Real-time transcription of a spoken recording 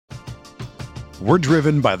We're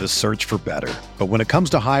driven by the search for better. But when it comes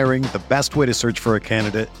to hiring, the best way to search for a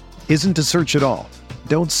candidate isn't to search at all.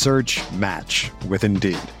 Don't search, match with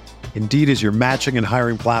Indeed. Indeed is your matching and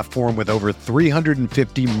hiring platform with over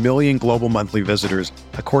 350 million global monthly visitors,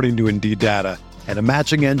 according to Indeed data, and a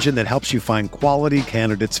matching engine that helps you find quality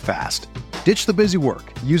candidates fast. Ditch the busy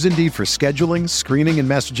work. Use Indeed for scheduling, screening, and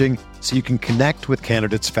messaging so you can connect with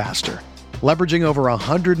candidates faster. Leveraging over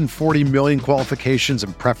 140 million qualifications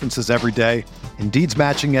and preferences every day, Indeed's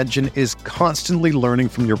matching engine is constantly learning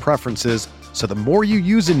from your preferences, so the more you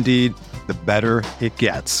use Indeed, the better it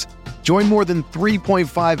gets. Join more than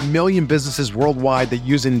 3.5 million businesses worldwide that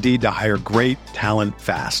use Indeed to hire great talent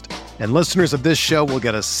fast. And listeners of this show will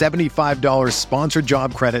get a $75 sponsored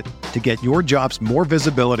job credit to get your jobs more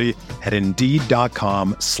visibility at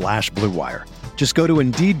Indeed.com/Blue Wire. Just go to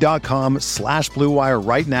Indeed.com/Blue Wire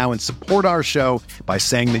right now and support our show by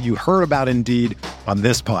saying that you heard about Indeed on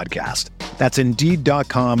this podcast. That's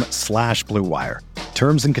Indeed.com/Blue Wire.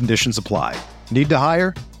 Terms and conditions apply. Need to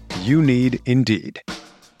hire? You need Indeed.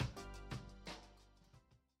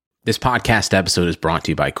 This podcast episode is brought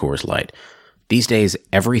to you by Coors Light. These days,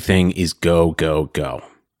 everything is go, go, go.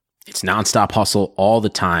 It's nonstop hustle all the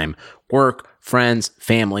time. Work, friends,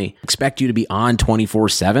 family expect you to be on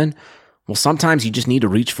 24/7. Well, sometimes you just need to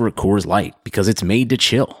reach for a Coors Light because it's made to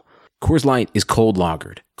chill. Coors Light is cold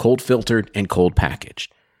lagered, cold filtered, and cold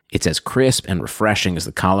packaged. It's as crisp and refreshing as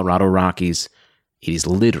the Colorado Rockies. It is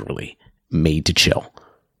literally made to chill.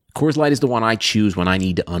 Coors Light is the one I choose when I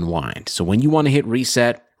need to unwind. So when you want to hit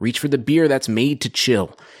reset, reach for the beer that's made to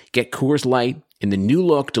chill. Get Coors Light in the new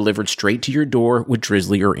look delivered straight to your door with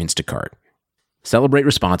Drizzly or Instacart. Celebrate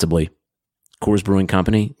responsibly. Coors Brewing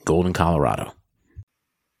Company, Golden, Colorado.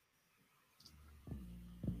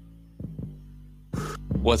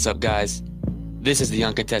 What's up, guys? This is the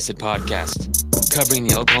Uncontested Podcast, covering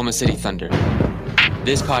the Oklahoma City Thunder.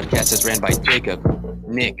 This podcast is ran by Jacob,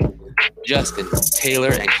 Nick, Justin, Taylor,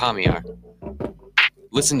 and Kamiar.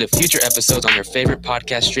 Listen to future episodes on your favorite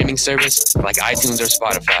podcast streaming service like iTunes or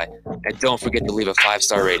Spotify. And don't forget to leave a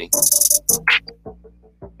 5-star rating.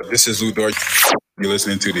 This is Lou Dort. You're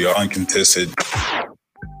listening to the Uncontested.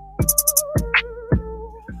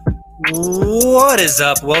 What is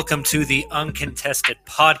up? Welcome to the Uncontested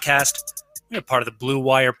Podcast. We're part of the Blue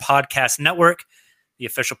Wire Podcast Network, the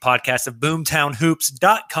official podcast of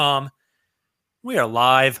BoomtownHoops.com. We are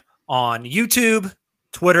live on YouTube,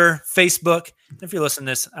 Twitter, Facebook. If you're listening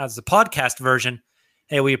to this as the podcast version,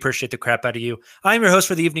 hey, we appreciate the crap out of you. I'm your host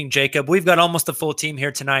for the evening, Jacob. We've got almost a full team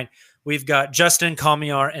here tonight. We've got Justin,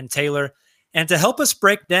 Kamiar, and Taylor. And to help us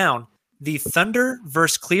break down the Thunder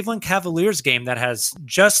versus Cleveland Cavaliers game that has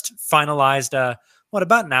just finalized,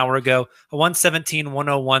 about an hour ago, a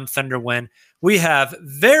 117-101 Thunder win, we have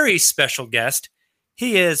very special guest.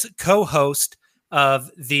 He is co-host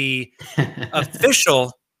of the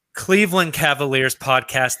official Cleveland Cavaliers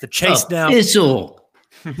podcast, the Chase Down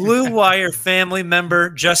Blue Wire family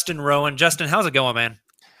member, Justin Rowan. Justin, how's it going, man?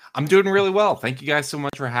 I'm doing really well. Thank you guys so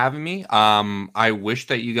much for having me. I wish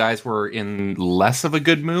that you guys were in less of a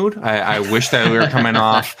good mood. I wish that we were coming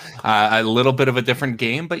off a little bit of a different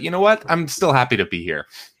game, but you know what? I'm still happy to be here.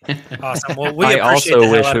 Awesome. Well, I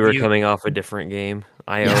also wish we were coming off a different game.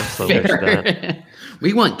 I also wish that.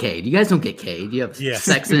 We want Cade. You guys don't get Cade. You have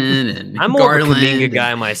Sexton and I'm Garland. more of a Kuminga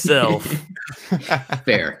guy myself.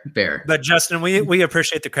 Fair. But Justin, we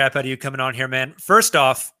appreciate the crap out of you coming on here, man. First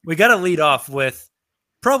off, we got to lead off with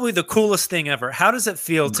probably the coolest thing ever. How does it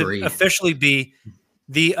feel to officially be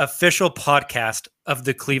the official podcast of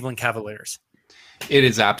the Cleveland Cavaliers? It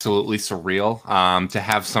is absolutely surreal to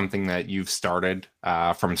have something that you've started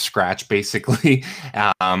from scratch, basically.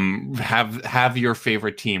 Have your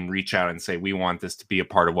favorite team reach out and say, we want this to be a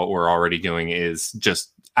part of what we're already doing is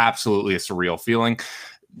just absolutely a surreal feeling.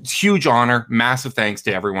 Huge honor. Massive thanks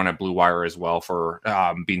to everyone at Blue Wire as well for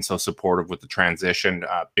being so supportive with the transition.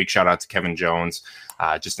 Big shout out to Kevin Jones.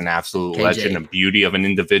 Just an absolute legend, a beauty of an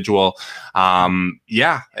individual.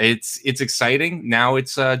 It's exciting. Now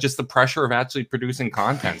it's just the pressure of actually producing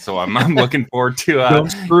content. So I'm looking forward to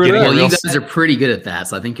well, you guys are pretty good at that,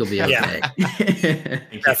 so I think you'll be okay. Yeah.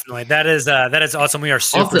 Definitely. That is awesome. We are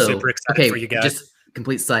super excited for you guys. Just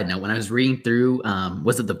complete side note, when I was reading through,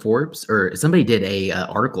 was it the Forbes or somebody did a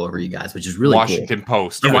article over you guys, which is really Washington cool.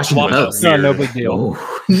 Post. Yeah, Washington Post. No big deal.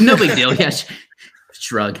 No big deal. Yeah.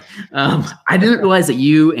 Shrug. I didn't realize that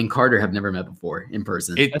you and Carter have never met before in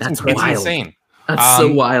person. That's wild. Insane. That's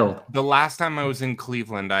so wild. The last time I was in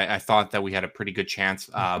Cleveland, I thought that we had a pretty good chance,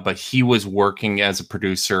 but he was working as a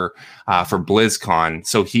producer for BlizzCon.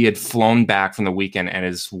 So he had flown back from the weekend and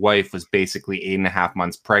his wife was basically 8.5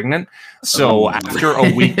 months pregnant. So after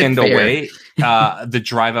a weekend away, the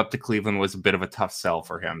drive up to Cleveland was a bit of a tough sell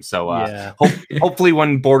for him. So hopefully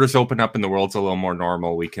when borders open up and the world's a little more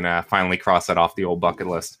normal, we can finally cross that off the old bucket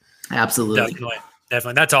list. Absolutely.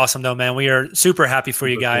 Definitely. That's awesome, though, man. We are super happy for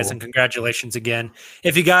you guys, and congratulations again.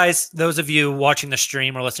 If you guys, those of you watching the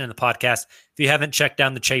stream or listening to the podcast, if you haven't checked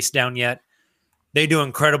down the Chase Down yet, they do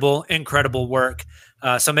incredible work.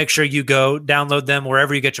 So make sure you go download them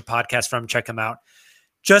wherever you get your podcast from. Check them out.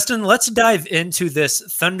 Justin, let's dive into this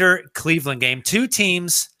Thunder-Cleveland game. Two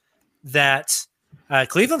teams that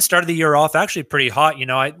Cleveland started the year off actually pretty hot. You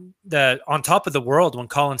know, on top of the world when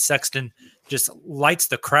Colin Sexton just lights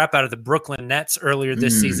the crap out of the Brooklyn Nets earlier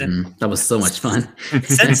this season. That was so much fun.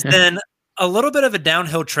 Since then, a little bit of a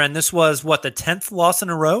downhill trend. This was, the 10th loss in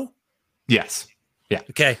a row? Yes. Yeah.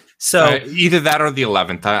 Okay. So either that or the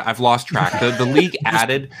 11th. I've lost track. The league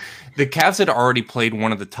added – the Cavs had already played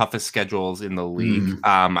one of the toughest schedules in the league.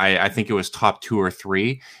 I think it was top 2 or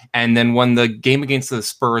 3. And then when the game against the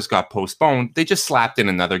Spurs got postponed, they just slapped in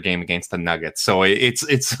another game against the Nuggets. So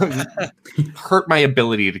it's hurt my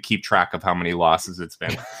ability to keep track of how many losses it's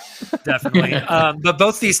been. Definitely. But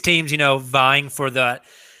both these teams, vying for the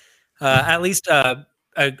at least a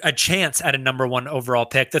chance at a number 1 overall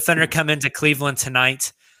pick. The Thunder come into Cleveland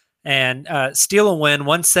tonight and steal a win,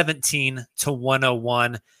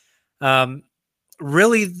 117-101.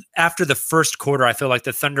 Really, after the first quarter, I feel like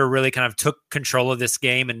the Thunder really kind of took control of this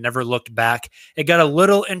game and never looked back. It got a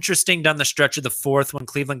little interesting down the stretch of the fourth when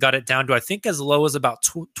Cleveland got it down to, I think, as low as about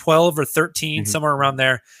 12 or 13, somewhere around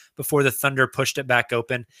there, before the Thunder pushed it back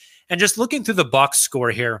open. And just looking through the box score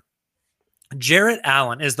here, Jarrett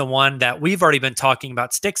Allen is the one that we've already been talking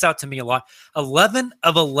about, sticks out to me a lot. 11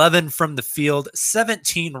 of 11 from the field,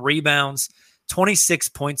 17 rebounds, 26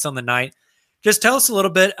 points on the night. Just tell us a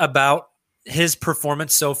little bit about his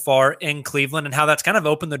performance so far in Cleveland and how that's kind of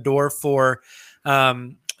opened the door for,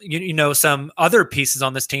 some other pieces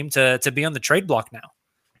on this team to be on the trade block now.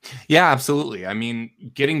 Yeah, absolutely. I mean,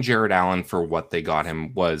 getting Jarrett Allen for what they got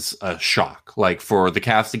him was a shock. Like, for the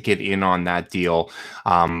Cavs to get in on that deal,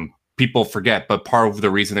 people forget, but part of the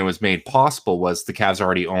reason it was made possible was the Cavs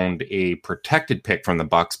already owned a protected pick from the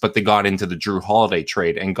Bucks, but they got into the Drew Holiday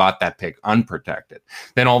trade and got that pick unprotected.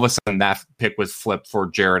 Then all of a sudden that pick was flipped for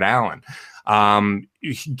Jarrett Allen.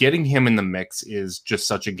 Getting him in the mix is just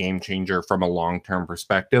such a game changer from a long-term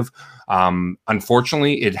perspective.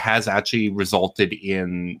 Unfortunately, it has actually resulted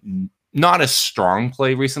in not a strong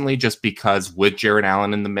play recently, just because with Jarrett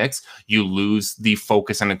Allen in the mix, you lose the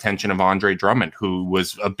focus and attention of Andre Drummond, who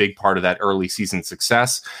was a big part of that early season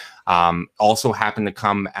success. Also happened to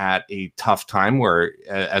come at a tough time where,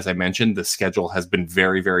 as I mentioned, the schedule has been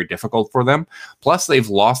very, very difficult for them. Plus, they've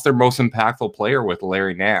lost their most impactful player with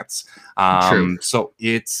Larry Nance. So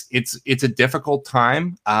it's a difficult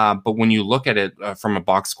time. But when you look at it from a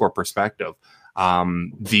box score perspective,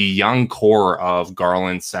 the young core of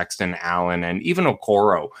Garland, Sexton, Allen, and even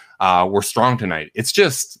Okoro were strong tonight. It's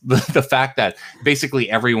just the fact that basically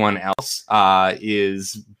everyone else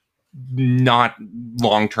is not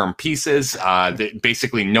long-term pieces.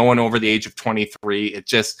 Basically no one over the age of 23.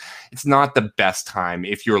 It's not the best time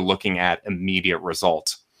if you're looking at immediate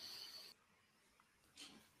results.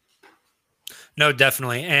 No,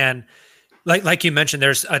 definitely. And like you mentioned,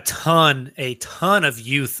 there's a ton of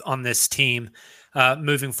youth on this team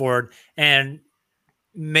moving forward, and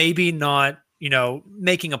maybe not,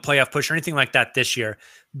 making a playoff push or anything like that this year,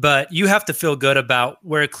 but you have to feel good about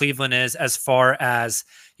where Cleveland is as far as,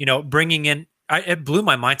 bringing in, it blew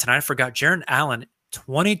my mind tonight. I forgot Jarrett Allen,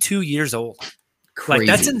 22 years old. Crazy. Like,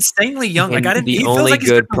 that's insanely young. And like, I didn't. The only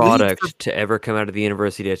good product to ever come out of the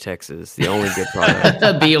University of Texas. The only good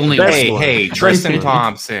product. The only. Hey, Tristan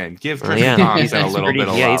Thompson. Give Tristan Thompson a little bit of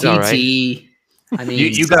love. Yeah, he's all right. I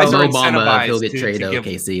mean, you guys are Obama, incentivized he'll get to traded to give,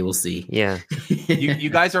 OKC. We'll see. Yeah. you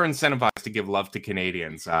guys are incentivized to give love to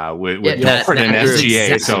Canadians with that's an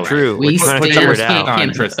SGA. Exactly so true. We put stand some it respect out.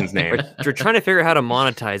 on Tristan's name. We're trying to figure out how to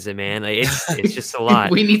monetize it, man. Like, it's just a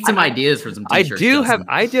lot. We need some ideas for some t-shirts.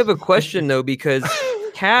 I do have a question though, because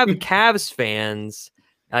Cavs fans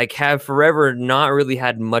have forever not really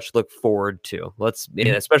had much look forward to.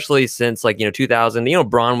 Especially since 2000,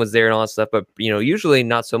 Braun was there and all that stuff, but usually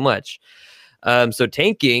not so much. So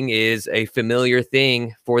tanking is a familiar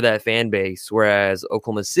thing for that fan base, whereas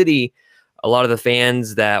Oklahoma City, a lot of the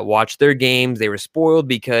fans that watched their games, they were spoiled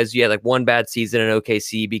because you had one bad season in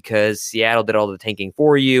OKC because Seattle did all the tanking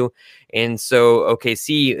for you. And so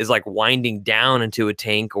OKC is winding down into a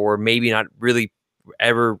tank, or maybe not really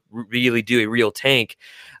ever really do a real tank.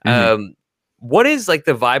 What is the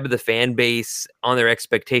vibe of the fan base on their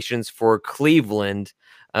expectations for Cleveland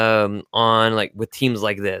on with teams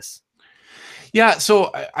like this? Yeah,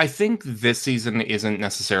 so I think this season isn't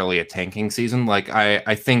necessarily a tanking season. Like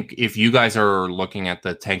I think if you guys are looking at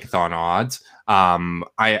the tankathon odds,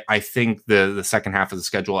 I think the second half of the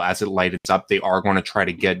schedule as it lightens up, they are going to try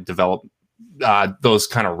to develop those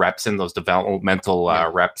kind of reps and those developmental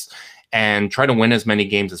reps and try to win as many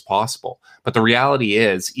games as possible. But the reality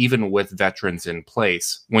is, even with veterans in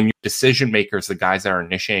place, when your decision makers, the guys that are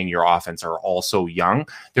initiating your offense, are also young,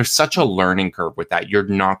 there's such a learning curve with that. You're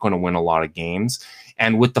not going to win a lot of games.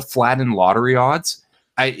 And with the flattened lottery odds,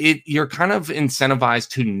 you're kind of incentivized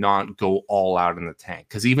to not go all out in the tank.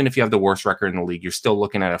 Because even if you have the worst record in the league, you're still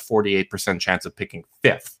looking at a 48% chance of picking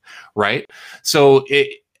fifth, right? So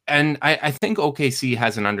and I think OKC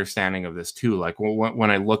has an understanding of this too. Like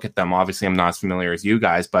when I look at them, obviously I'm not as familiar as you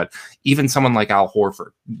guys, but even someone like Al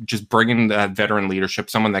Horford, just bringing the veteran leadership,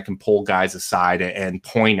 someone that can pull guys aside and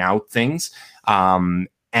point out things,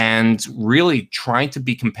 and really trying to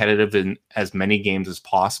be competitive in as many games as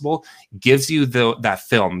possible, gives you that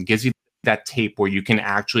film, gives you that tape where you can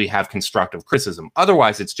actually have constructive criticism.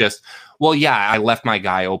 Otherwise, it's just, well, yeah, I left my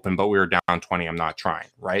guy open, but we were down 20. I'm not trying,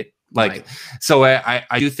 right? Like, so I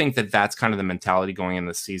do think that that's kind of the mentality going in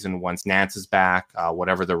the season. Once Nance is back,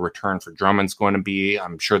 whatever the return for Drummond's going to be,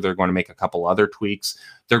 I'm sure they're going to make a couple other tweaks.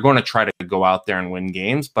 They're going to try to go out there and win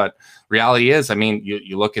games. But reality is, I mean,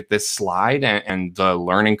 you look at this slide and the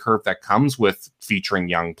learning curve that comes with featuring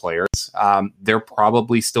young players. They're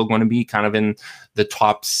probably still going to be kind of in the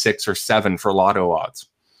top 6 or 7 for lotto odds.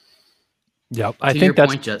 Yep. I think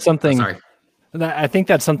that's something. I think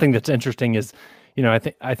that's something that's interesting is, you know,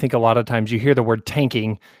 I think a lot of times you hear the word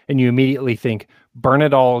tanking and you immediately think burn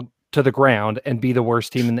it all to the ground and be the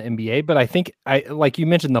worst team in the NBA. But I think like you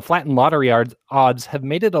mentioned, the flattened lottery odds have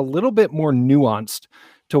made it a little bit more nuanced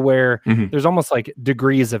to where there's almost like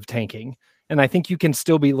degrees of tanking. And I think you can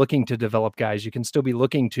still be looking to develop guys. You can still be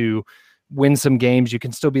looking to win some games. You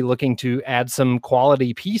can still be looking to add some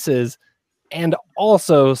quality pieces and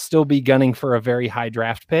also still be gunning for a very high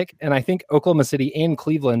draft pick. And I think Oklahoma City and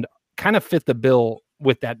Cleveland kind of fit the bill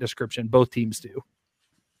with that description. Both teams do.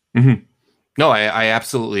 No, I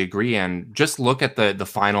absolutely agree. And just look at the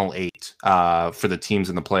final 8 for the teams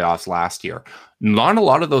in the playoffs last year. Not a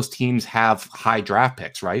lot of those teams have high draft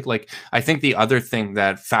picks, right? Like, I think the other thing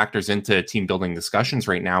that factors into team building discussions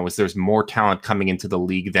right now is there's more talent coming into the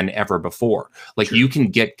league than ever before. Like, you can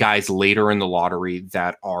get guys later in the lottery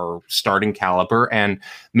that are starting caliber and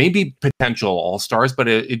maybe potential all-stars, but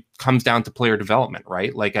it comes down to player development,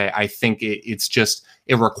 right? Like, I think it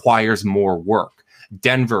requires more work.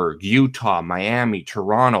 Denver, Utah, Miami,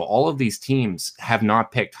 Toronto, all of these teams have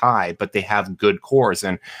not picked high, but they have good cores.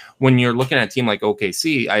 And when you're looking at a team like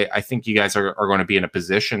OKC, I think you guys are going to be in a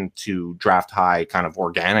position to draft high kind of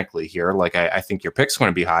organically here. Like, I think your pick's going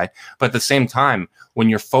to be high. But at the same time, when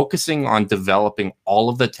you're focusing on developing all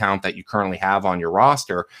of the talent that you currently have on your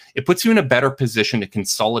roster, it puts you in a better position to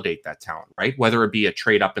consolidate that talent, right? Whether it be a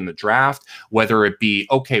trade up in the draft, whether it be,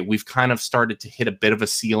 okay, we've kind of started to hit a bit of a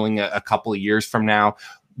ceiling a couple of years from now.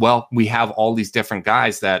 Well, we have all these different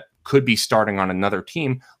guys that could be starting on another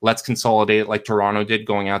team. Let's consolidate it like Toronto did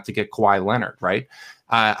going out to get Kawhi Leonard, right?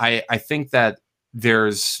 I think that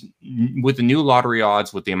there's, with the new lottery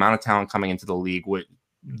odds, with the amount of talent coming into the league, with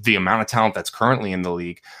the amount of talent that's currently in the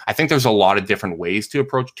league, I think there's a lot of different ways to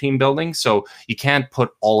approach team building. So you can't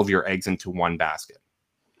put all of your eggs into one basket.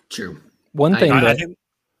 True. One thing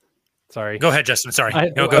sorry. Go ahead, Justin. Sorry.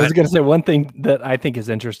 I was going to say one thing that I think is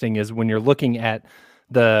interesting is when you're looking at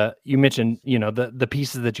you mentioned, you know, the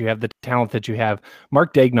pieces that you have, the talent that you have.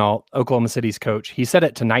 Mark Daigneault, Oklahoma City's coach, he said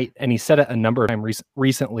it tonight, and he said it a number of times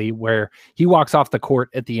recently, where he walks off the court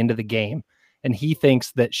at the end of the game and he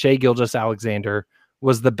thinks that Shai Gilgeous-Alexander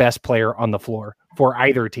was the best player on the floor for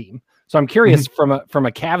either team. So I'm curious from a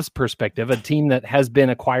Cavs perspective, a team that has been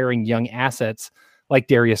acquiring young assets like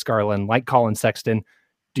Darius Garland, like Colin Sexton.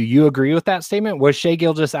 Do you agree with that statement? Was Shai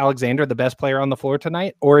Gilgeous-Alexander the best player on the floor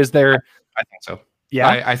tonight? Or is there... I think so.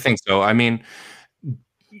 Yeah, I think so. I mean,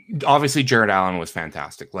 obviously Jared Allen was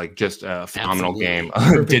fantastic, like just a phenomenal game.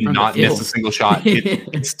 Did not miss a single shot.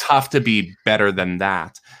 It's tough to be better than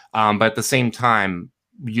that. But at the same time,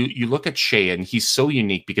 you look at Shai, and he's so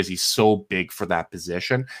unique because he's so big for that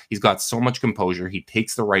position. He's got so much composure. He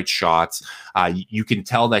takes the right shots. You can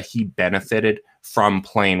tell that he benefited from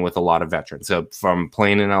playing with a lot of veterans. So from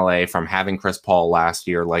playing in LA, from having Chris Paul last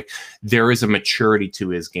year, like, there is a maturity to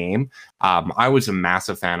his game. I was a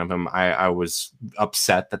massive fan of him. I was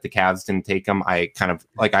upset that the Cavs didn't take him. I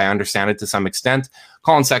understand it to some extent.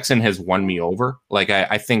 Colin Sexton has won me over. Like,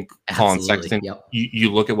 I think Colin Sexton,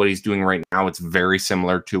 you look at what he's doing right now, it's very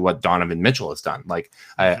similar to what Donovan Mitchell has done. Like,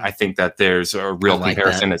 I think that there's a real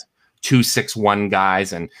comparison. two 6'1"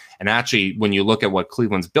 guys. And actually, when you look at what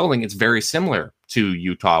Cleveland's building, it's very similar to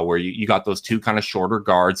Utah, where you got those two kind of shorter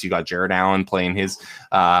guards. You got Jared Allen playing his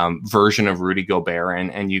version of Rudy Gobert,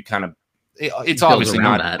 and you kind of, it's obviously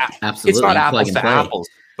not that. Absolutely, it's not apples to apples,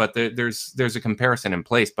 but there's a comparison in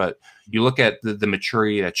place. But you look at the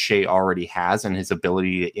maturity that Shai already has and his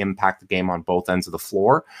ability to impact the game on both ends of the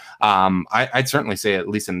floor. I'd certainly say, at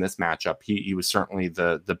least in this matchup, he was certainly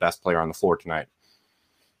the best player on the floor tonight.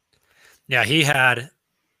 Yeah, he had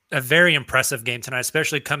a very impressive game tonight,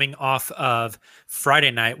 especially coming off of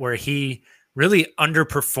Friday night, where he really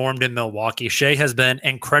underperformed in Milwaukee. Shai has been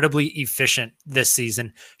incredibly efficient this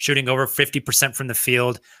season, shooting over 50% from the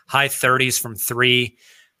field, high 30s from three,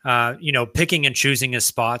 picking and choosing his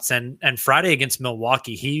spots. And Friday against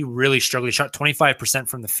Milwaukee, he really struggled. He shot 25%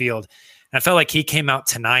 from the field. And I felt like he came out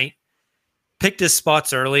tonight, picked his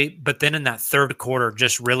spots early, but then in that third quarter,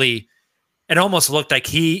 just really, it almost looked like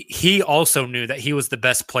he also knew that he was the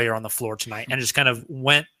best player on the floor tonight and just kind of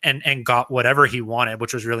went and got whatever he wanted,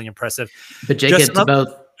 which was really impressive. But Jacob,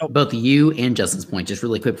 both you and Justin's point, just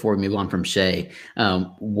really quick before we move on from Shai,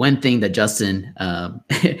 one thing that Justin,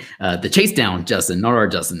 the chase down Justin, not our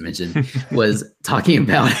Justin, mentioned was talking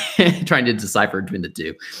about trying to decipher between the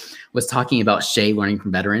two, was talking about Shai learning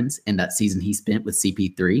from veterans and that season he spent with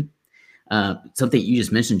CP3. Something you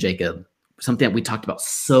just mentioned, Jacob, something that we talked about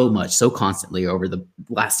so much, so constantly over the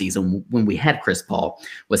last season when we had Chris Paul,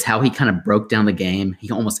 was how he kind of broke down the game. He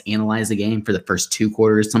almost analyzed the game for the first 2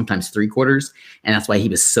 quarters, sometimes 3 quarters. And that's why he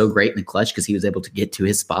was so great in the clutch, because he was able to get to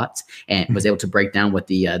his spots and was able to break down what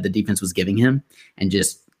the defense was giving him and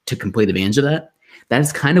just took complete advantage of that. That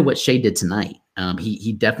is kind of what Shai did tonight.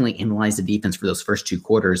 He definitely analyzed the defense for those first 2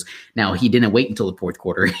 quarters. Now, he didn't wait until the fourth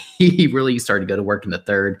quarter. He really started to go to work in the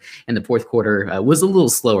third. And the fourth quarter was a little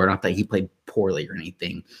slower. Not that he played poorly or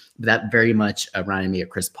anything, but that very much reminded me of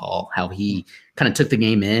Chris Paul, how he kind of took the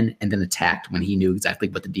game in and then attacked when he knew exactly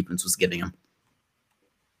what the defense was giving him.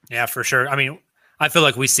 Yeah, for sure. I mean, I feel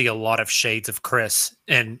like we see a lot of shades of Chris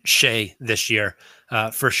and Shai this year,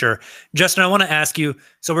 for sure. Justin, I want to ask you,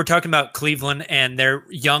 so we're talking about Cleveland and their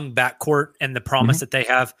young backcourt and the promise that they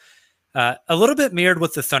have. A little bit mirrored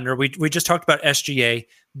with the Thunder. We just talked about SGA,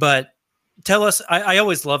 but tell us, I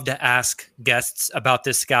always love to ask guests about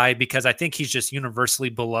this guy because I think he's just universally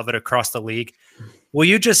beloved across the league. Will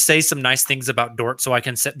you just say some nice things about Dort so I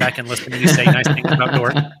can sit back and listen to you say nice things about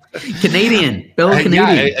Dort? Canadian, fellow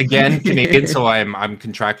Canadian. Yeah, again, Canadian, so I'm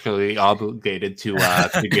contractually obligated to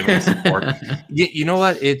give him support. You know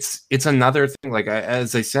what? It's another thing. Like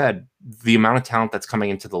as I said, the amount of talent that's coming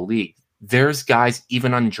into the league. There's guys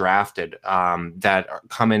even undrafted that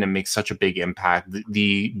come in and make such a big impact.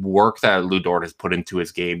 The work that Lu Dort has put into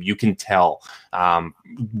his game, you can tell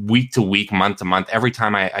week to week, month to month. Every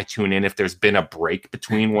time I tune in, if there's been a break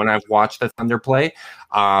between when I've watched the Thunder play,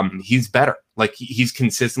 he's better. Like he's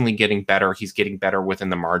consistently getting better. He's getting better within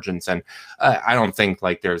the margins. And I don't think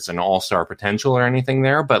like there's an all-star potential or anything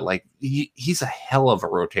there, but like he's a hell of a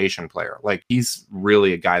rotation player. Like he's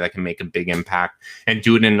really a guy that can make a big impact and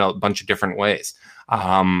do it in a bunch of different ways.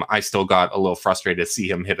 I still got a little frustrated to see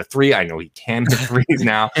him hit a 3. I know he can hit 3s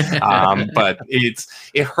now, but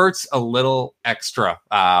it hurts a little extra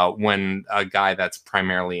when a guy that's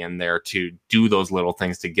primarily in there to do those little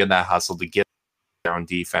things, to get that hustle, to get on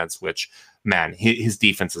defense, which, man, his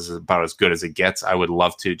defense is about as good as it gets. I would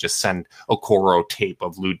love to just send Okoro tape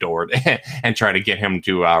of Lu Dort and try to get him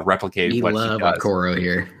to replicate what he does. We love Okoro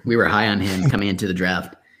here. We were high on him coming into the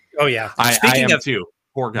draft. Oh, yeah. I am too.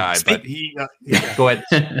 Poor guy, but he go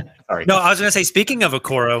ahead. Sorry. No, I was going to say, speaking of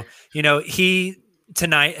Okoro, he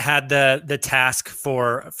tonight had the task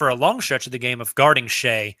for a long stretch of the game of guarding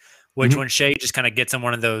Shai, which when Shai just kind of gets in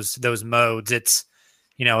one of those modes,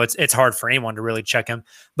 it's hard for anyone to really check him.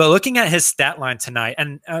 But looking at his stat line tonight,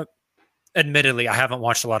 and admittedly, I haven't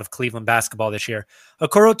watched a lot of Cleveland basketball this year.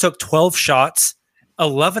 Okoro took 12 shots,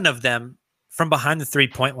 11 of them from behind the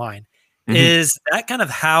 3-point line. Is that kind of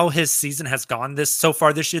how his season has gone so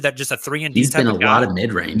far this year? That just a 3-and-D He's type been of a guy? lot of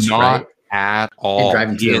mid-range, not right? At all.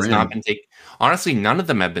 He has not been taking. Honestly, none of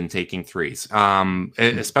them have been taking threes.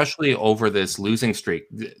 Especially over this losing streak,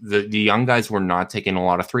 the young guys were not taking a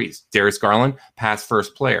lot of threes. Darius Garland, pass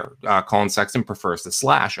first player. Colin Sexton prefers the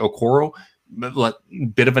slash. Okoro,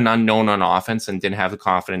 bit of an unknown on offense and didn't have the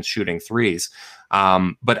confidence shooting threes.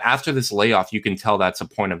 But after this layoff, you can tell that's a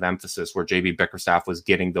point of emphasis where JB Bickerstaff was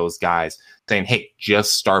getting those guys saying, hey,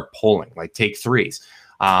 just start pulling, like take threes.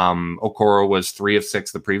 Okoro was 3 of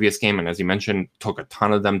 6 the previous game, and as you mentioned, took a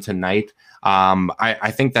ton of them tonight.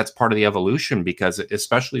 I think that's part of the evolution, because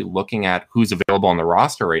especially looking at who's available on the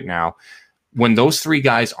roster right now, when those 3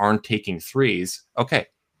 guys aren't taking threes, okay,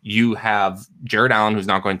 you have Jared Allen, who's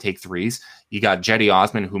not going to take threes. You got Cedi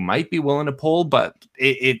Osman, who might be willing to pull, but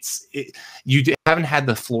you haven't had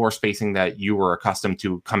the floor spacing that you were accustomed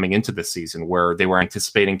to coming into this season, where they were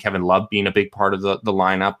anticipating Kevin Love being a big part of the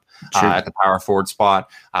lineup at the power forward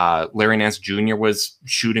spot. Larry Nance Jr. was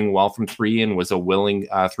shooting well from three and was a willing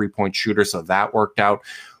 3-point shooter, so that worked out.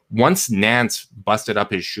 Once Nance busted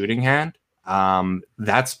up his shooting hand,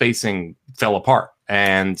 that spacing fell apart.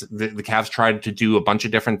 And the Cavs tried to do a bunch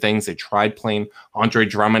of different things. They tried playing Andre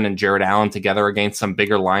Drummond and Jared Allen together against some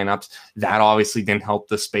bigger lineups. That obviously didn't help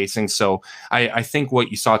the spacing. So I think what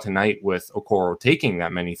you saw tonight with Okoro taking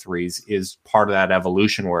that many threes is part of that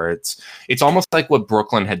evolution, where it's almost like what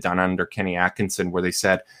Brooklyn had done under Kenny Atkinson, where they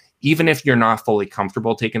said, even if you're not fully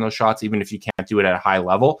comfortable taking those shots, even if you can't do it at a high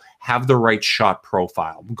level, have the right shot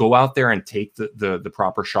profile. Go out there and take the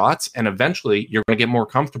proper shots, and eventually you're going to get more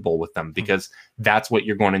comfortable with them, because that's what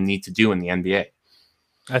you're going to need to do in the NBA.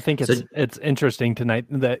 I think it's interesting tonight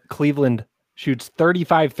that Cleveland shoots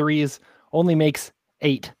 35 threes, only makes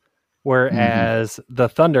 8, whereas the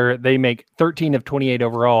Thunder, they make 13 of 28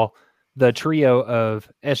 overall. The trio of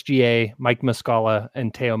SGA, Mike Muscala,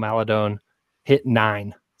 and Teo Maledon hit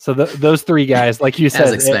 9. So those three guys, like you said,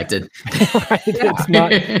 as expected, right?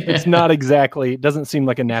 It's not exactly. It doesn't seem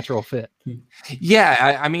like a natural fit.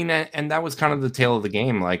 Yeah, I mean, and that was kind of the tale of the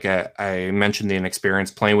game. Like I mentioned, the inexperience,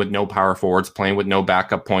 playing with no power forwards, playing with no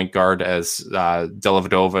backup point guard, as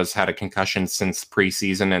Dellavedova's had a concussion since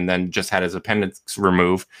preseason, and then just had his appendix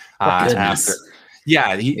removed after.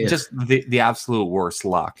 Yeah, just the absolute worst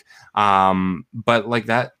luck. But like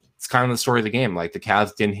that. It's kind of the story of the game. Like, the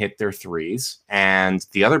Cavs didn't hit their threes. And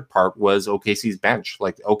the other part was OKC's bench.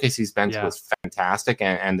 Like, OKC's bench was fantastic,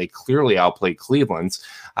 and they clearly outplayed Cleveland's.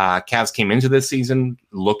 Cavs came into this season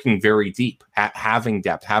looking very deep, having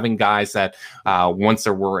depth, having guys that once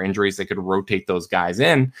there were injuries, they could rotate those guys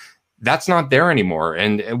in. That's not there anymore.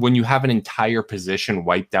 And when you have an entire position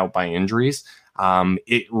wiped out by injuries,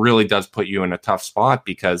 it really does put you in a tough spot,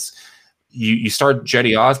 because you start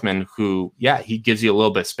Cedi Osman, who, he gives you a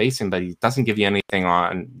little bit of spacing, but he doesn't give you anything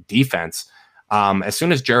on defense. As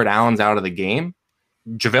soon as Jared Allen's out of the game,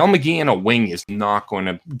 JaVale McGee in a wing is not going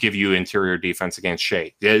to give you interior defense against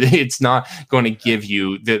Shea. It's not going to give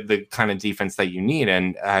you the kind of defense that you need.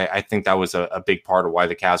 And I think that was a big part of why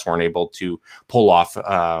the Cavs weren't able to pull off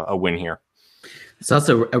a win here. It's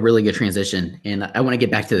also a really good transition. And I want to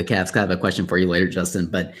get back to the Cavs, because I have a question for you later, Justin.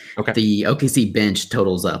 But the OKC bench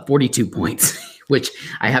totals 42 points, which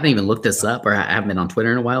I haven't even looked this up, or I haven't been on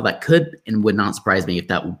Twitter in a while. That could and would not surprise me if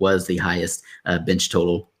that was the highest bench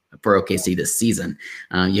total for OKC this season.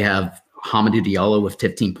 You have Hamidou Diallo with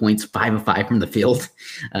 15 points, 5 of 5 from the field.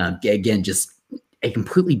 Again, just a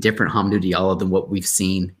completely different Hamidou Diallo than what we've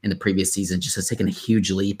seen in the previous season. Just has taken a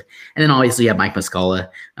huge leap. And then obviously you have Mike Muscala,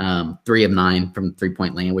 3 of 9 from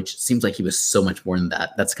 3-point land, which seems like he was so much more than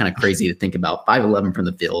that. That's kind of crazy to think about. 5-11 from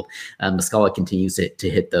the field. Muscala continues to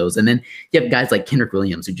hit those. And then you have guys like Kendrick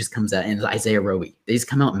Williams, who just comes out, and Isaiah Roby. They just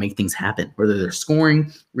come out and make things happen, whether they're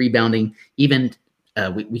scoring, rebounding, even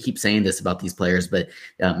we keep saying this about these players, but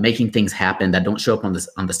making things happen that don't show up on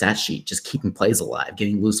the stat sheet, just keeping plays alive,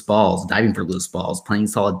 getting loose balls, diving for loose balls, playing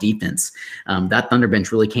solid defense. That Thunder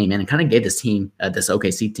bench really came in and kind of gave this team, this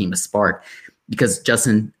OKC team, a spark, because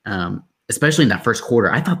Justin, especially in that first quarter,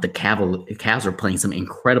 I thought the Cavs were playing some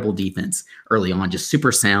incredible defense early on, just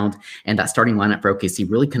super sound. And that starting lineup for OKC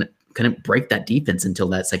really couldn't break that defense until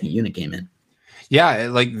that second unit came in. Yeah,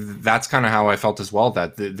 like that's kind of how I felt as well,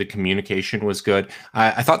 that the communication was good.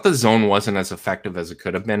 I thought the zone wasn't as effective as it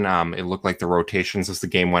could have been. It looked like the rotations as the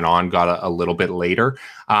game went on got a little bit later.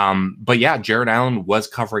 But yeah, Jared Allen was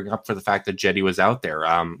covering up for the fact that Cedi was out there.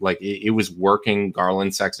 It was working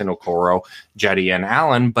Garland, Sexton, Okoro, Cedi, and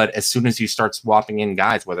Allen. But as soon as you start swapping in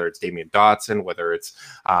guys, whether it's Damian Dotson, whether it's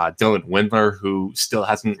Dylan Windler, who still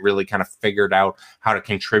hasn't really kind of figured out how to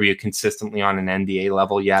contribute consistently on an NBA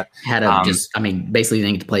level yet. Basically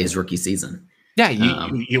didn't get to play his rookie season. Yeah,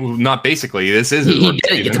 you not basically. This is he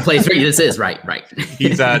didn't get to play his rookie. This is right.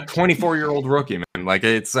 He's a 24-year-old rookie, man. Like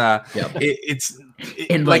it's it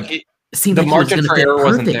seemed the like margin he was for error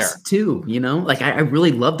wasn't there too. You know, like I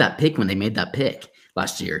really loved that pick when they made that pick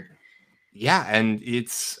last year. Yeah, and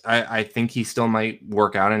I think he still might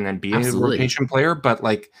work out and then be Absolutely. a rotation player, but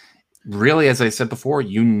like. Really, as I said before,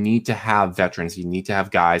 you need to have veterans. You need to have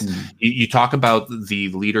guys. You talk about the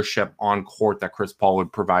leadership on court that Chris Paul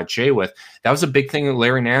would provide Shea with. That was a big thing that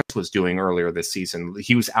Larry Nance was doing earlier this season.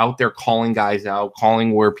 He was out there calling guys out,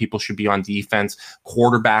 calling where people should be on defense,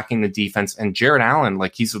 quarterbacking the defense. And Jared Allen,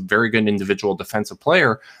 like, he's a very good individual defensive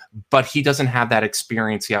player, but he doesn't have that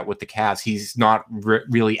experience yet with the Cavs. He's not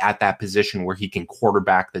really at that position where he can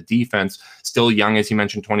quarterback the defense. Still young, as you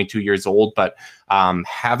mentioned, 22 years old, but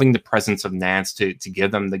having the presence of Nance to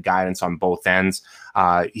give them the guidance on both ends.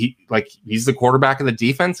 He's the quarterback of the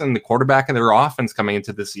defense, and the quarterback of their offense coming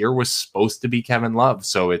into this year was supposed to be Kevin Love.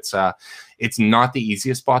 So it's not the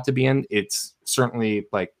easiest spot to be in. It's certainly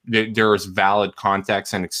like there's valid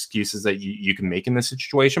context and excuses that you can make in this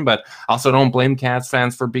situation, but also don't blame Cavs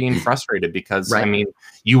fans for being frustrated because right. I mean,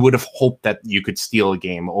 you would have hoped that you could steal a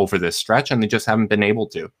game over this stretch, and they just haven't been able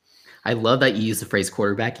to. I love that you use the phrase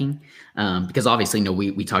quarterbacking because obviously,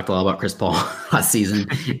 we talked a lot about Chris Paul last season,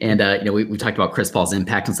 and we talked about Chris Paul's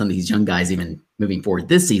impact on some of these young guys even moving forward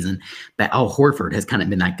this season. But Al Horford has kind of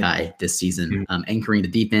been that guy this season, anchoring the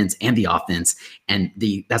defense and the offense, and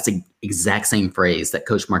that's the exact same phrase that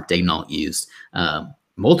Coach Mark Daigneault used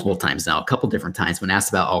multiple times now, a couple different times when asked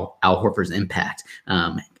about Al Horford's impact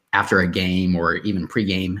after a game or even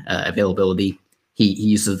pregame availability. He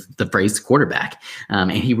uses the phrase quarterback,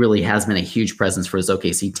 and he really has been a huge presence for his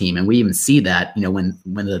OKC team. And we even see that, when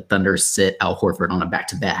the Thunder sit Al Horford on a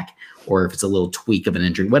back-to-back, or if it's a little tweak of an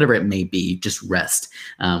injury, whatever it may be, just rest.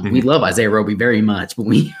 We love Isaiah Roby very much, but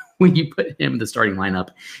when you put him in the starting lineup,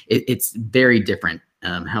 it's very different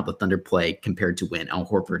how the Thunder play compared to when Al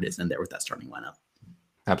Horford is in there with that starting lineup.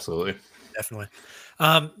 Absolutely. Definitely.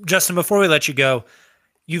 Justin, before we let you go,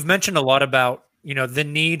 you've mentioned a lot about the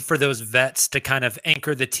need for those vets to kind of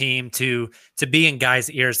anchor the team, to be in guys'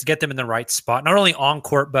 ears, to get them in the right spot, not only on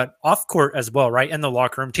court, but off court as well, right? In the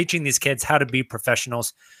locker room, teaching these kids how to be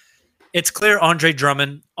professionals. It's clear Andre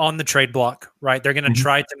Drummond on the trade block, right? They're going to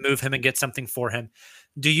try to move him and get something for him.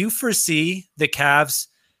 Do you foresee the Cavs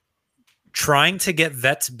trying to get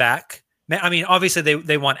vets back? I mean, obviously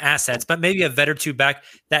they want assets, but maybe a vet or two back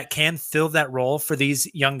that can fill that role for these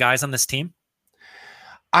young guys on this team?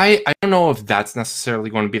 I don't know if that's necessarily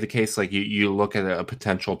going to be the case. Like you look at a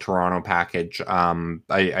potential Toronto package.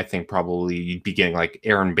 I think probably you'd be getting like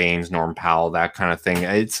Aaron Baines, Norm Powell, that kind of thing.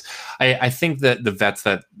 I think that the vets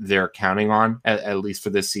that they're counting on, at least for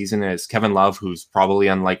this season, is Kevin Love, who's probably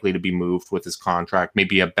unlikely to be moved with his contract.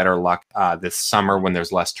 Maybe a better luck this summer when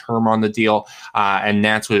there's less term on the deal. And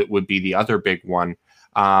Nance would be the other big one.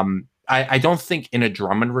 I don't think in a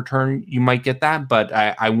Drummond return you might get that, but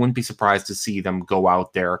I wouldn't be surprised to see them go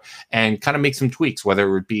out there and kind of make some tweaks, whether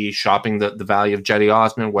it would be shopping the value of Jetty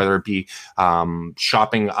Osman, whether it be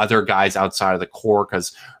shopping other guys outside of the core.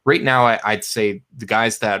 Because right now I'd say the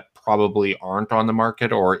guys that probably aren't on the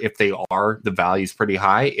market, or if they are, the value is pretty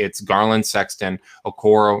high. It's Garland, Sexton,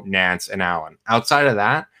 Okoro, Nance, and Allen. Outside of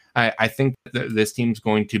that, I think this team's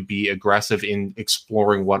going to be aggressive in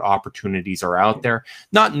exploring what opportunities are out there,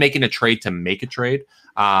 not making a trade to make a trade,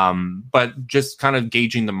 but just kind of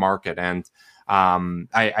gauging the market. And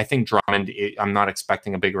I think Drummond, I'm not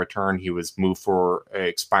expecting a big return. He was moved for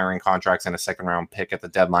expiring contracts and a second-round pick at the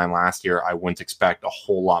deadline last year. I wouldn't expect a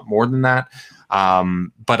whole lot more than that.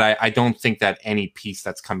 But I don't think that any piece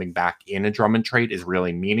that's coming back in a Drummond trade is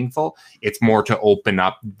really meaningful. It's more to open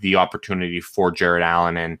up the opportunity for Jared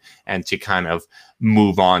Allen and to kind of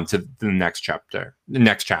move on to the next chapter.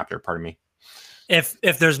 Pardon me.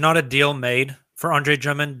 If there's not a deal made for Andre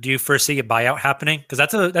Drummond, do you foresee a buyout happening? Because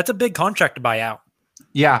that's a big contract to buy out.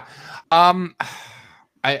 Yeah.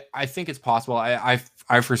 I think it's possible.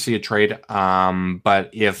 I foresee a trade, but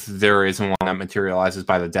if there isn't one that materializes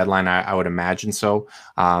by the deadline, I would imagine so.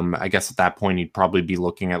 I guess at that point, you'd probably be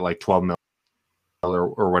looking at like $12 million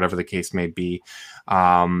or whatever the case may be.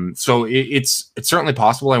 So it's certainly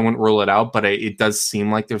possible. I wouldn't rule it out, but it does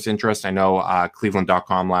seem like there's interest. I know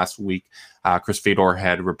Cleveland.com last week, Chris Fedor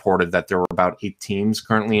had reported that there were about 8 teams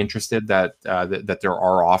currently interested, that there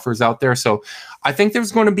are offers out there. So I think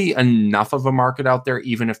there's going to be enough of a market out there,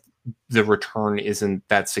 even if the return isn't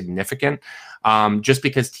that significant, just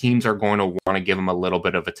because teams are going to want to give them a little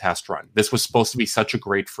bit of a test run. This was supposed to be such a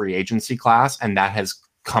great free agency class, and that has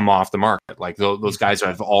come off the market. Like those guys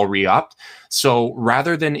have all re-upped. So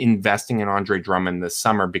rather than investing in Andre Drummond this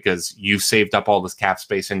summer because you've saved up all this cap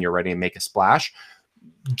space and you're ready to make a splash,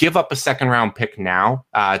 give up a second round pick now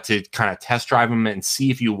to kind of test drive him and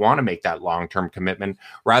see if you want to make that long-term commitment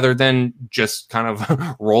rather than just kind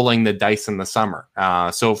of rolling the dice in the summer.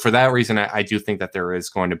 So for that reason, I do think that there is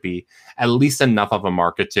going to be at least enough of a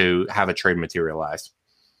market to have a trade materialize.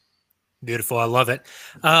 Beautiful. I love it.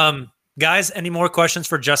 Guys, any more questions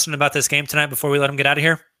for Justin about this game tonight before we let him get out of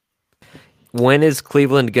here? When is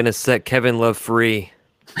Cleveland going to set Kevin Love free?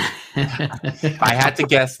 If I had to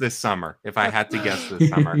guess this summer,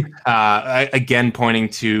 again, pointing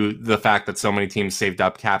to the fact that so many teams saved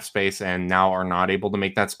up cap space and now are not able to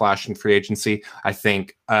make that splash in free agency, I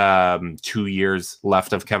think 2 years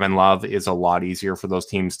left of Kevin Love is a lot easier for those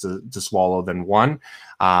teams to swallow than one.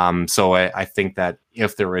 So I think that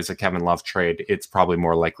if there is a Kevin Love trade, it's probably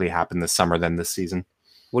more likely to happen this summer than this season.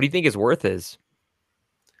 What do you think his worth is?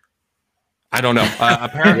 I don't know.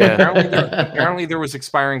 Apparently there was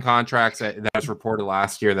expiring contracts that was reported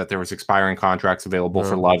last year, that there was expiring contracts available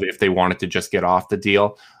for Love if they wanted to just get off the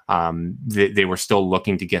deal. They were still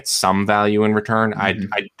looking to get some value in return. I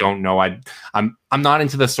don't know. I'm not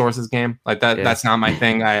into the sources game like that. Yeah. That's not my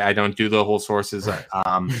thing. I don't do the whole sources.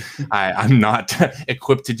 I'm not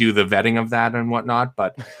equipped to do the vetting of that and whatnot.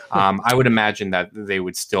 But I would imagine that they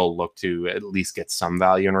would still look to at least get some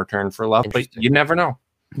value in return for Love. But you never know.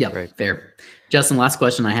 Yeah, right. Fair. Justin, last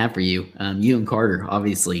question I have for you. You and Carter,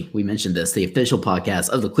 obviously, we mentioned this, the official podcast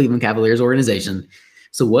of the Cleveland Cavaliers organization.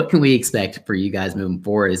 So what can we expect for you guys moving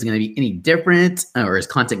forward? Is it going to be any different, or is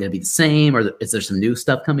content going to be the same, or is there some new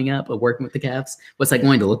stuff coming up of working with the Cavs? What's that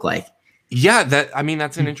going to look like? Yeah,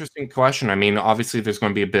 that's an interesting question. I mean, obviously there's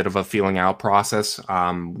going to be a bit of a feeling out process.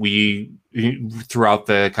 We, throughout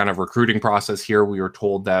the kind of recruiting process here, we were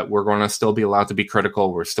told that we're going to still be allowed to be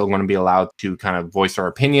critical. We're still going to be allowed to kind of voice our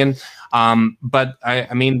opinion. But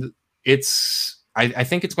I mean, I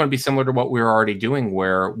think it's going to be similar to what we were already doing,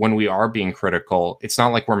 where when we are being critical, it's not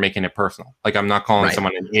like we're making it personal. Like, I'm not calling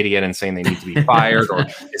someone an idiot and saying they need to be fired or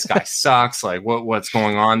this guy sucks. Like, what's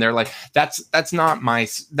going on there? Like, that's not my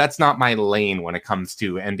lane when it comes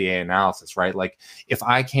to NBA analysis, right? Like, if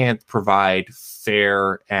I can't provide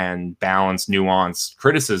fair and balanced, nuanced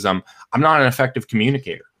criticism, I'm not an effective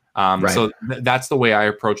communicator. So that's the way I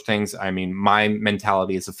approach things. I mean, my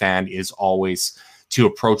mentality as a fan is always to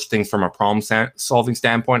approach things from a problem-solving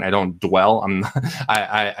standpoint. I don't dwell.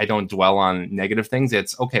 I don't dwell on negative things.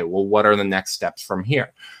 It's okay. Well, what are the next steps from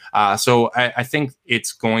here? So I think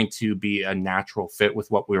it's going to be a natural fit with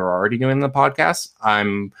what we were already doing in the podcast.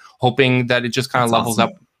 I'm hoping that it just kind of levels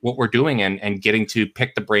up what we're doing and getting to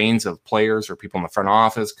pick the brains of players or people in the front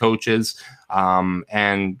office, coaches,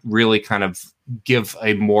 and really kind of give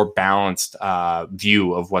a more balanced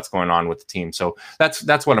view of what's going on with the team. So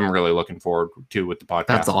that's what I'm really looking forward to with the podcast.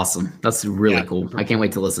 That's awesome. That's really cool. I can't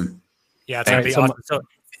wait to listen. Yeah, it's going to be awesome. So,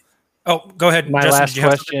 go ahead. My last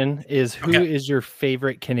question is, who is your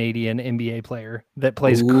favorite Canadian NBA player that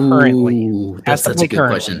plays currently? That's such a good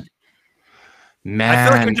question. Man, I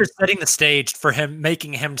feel like we're just setting the stage for him,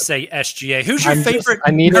 making him say SGA. Who's your favorite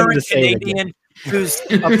current Canadian who's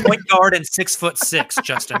a point guard and 6'6",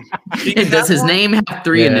 Justin? Does his name have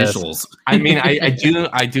three initials? I mean, I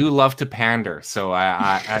do love to pander. So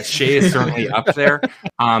Shea is certainly up there.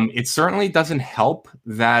 It certainly doesn't help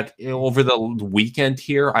that over the weekend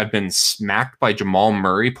here, I've been smacked by Jamal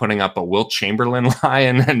Murray putting up a Wilt Chamberlain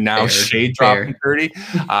line, and now Shea dropping 30.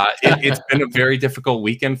 It's been a very difficult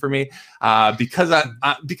weekend for me. Because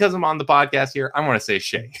I'm on the podcast here, I want to say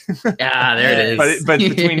Shea. Yeah, there it is. but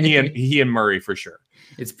between he and Murray, for sure.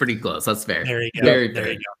 It's pretty close. That's fair. There you go. There you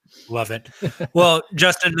go. Love it. Well,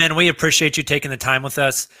 Justin, man, we appreciate you taking the time with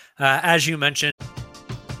us. As you mentioned,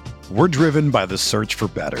 we're driven by the search for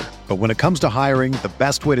better. But when it comes to hiring, the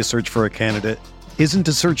best way to search for a candidate isn't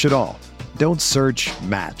to search at all. Don't search,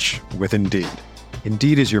 match with Indeed.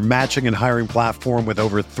 Indeed is your matching and hiring platform with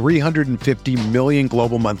over 350 million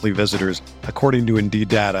global monthly visitors, according to Indeed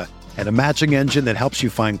data, and a matching engine that helps you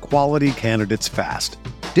find quality candidates fast.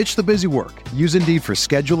 Ditch the busy work. Use Indeed for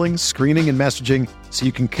scheduling, screening, and messaging so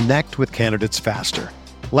you can connect with candidates faster.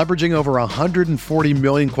 Leveraging over 140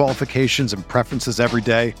 million qualifications and preferences every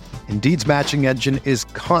day, Indeed's matching engine is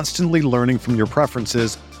constantly learning from your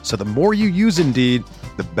preferences, so the more you use Indeed,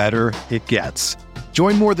 the better it gets.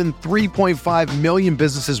 Join more than 3.5 million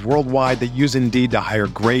businesses worldwide that use Indeed to hire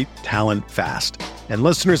great talent fast. And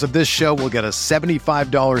listeners of this show will get a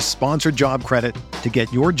 $75 sponsored job credit to get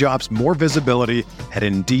your jobs more visibility at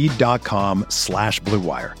Indeed.com/Blue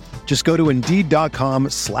Wire. Just go to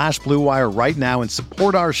Indeed.com/Blue Wire right now and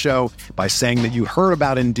support our show by saying that you heard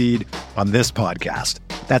about Indeed on this podcast.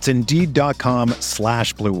 That's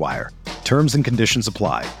Indeed.com/Blue Wire. Terms and conditions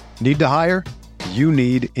apply. Need to hire? You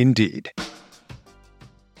need Indeed.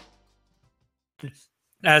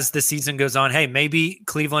 As the season goes on, hey, maybe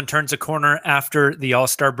Cleveland turns a corner after the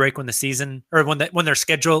All-Star break when the season, or when their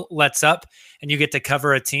schedule lets up and you get to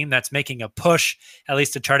cover a team that's making a push, at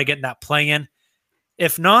least to try to get in that play-in.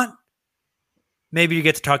 If not, maybe you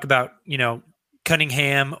get to talk about,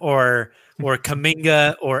 Cunningham or or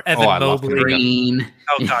Kuminga or Evan Mobley. Green.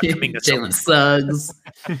 Oh God, Kuminga's so Jalen Suggs.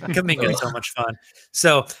 Kuminga's so much fun.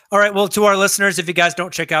 So, all right. Well, to our listeners, if you guys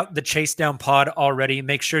don't check out the Chase Down Pod already,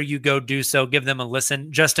 make sure you go do so. Give them a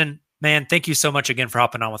listen. Justin, man, thank you so much again for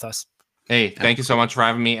hopping on with us. Hey, thank you so much for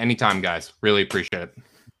having me. Anytime, guys. Really appreciate it.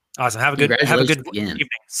 Awesome. Have a good evening.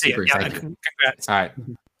 See you. Yeah, congrats. All right.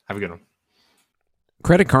 Have a good one.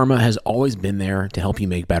 Credit Karma has always been there to help you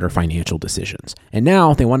make better financial decisions. And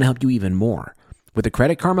now they want to help you even more. With the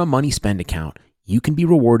Credit Karma Money Spend account, you can be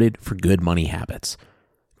rewarded for good money habits.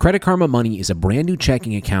 Credit Karma Money is a brand new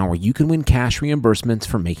checking account where you can win cash reimbursements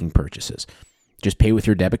for making purchases. Just pay with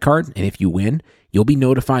your debit card, and if you win, you'll be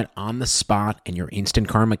notified on the spot, and your Instant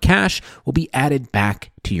Karma cash will be added back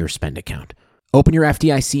to your spend account. Open your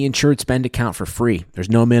FDIC insured spend account for free. There's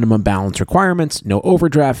no minimum balance requirements, no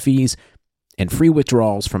overdraft fees, and free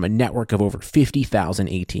withdrawals from a network of over 50,000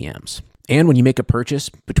 ATMs. And when you make a purchase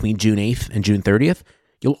between June 8th and June 30th,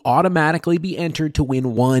 you'll automatically be entered to win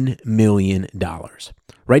 $1 million.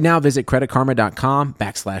 Right now, visit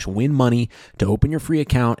creditkarma.com/winmoney to open your free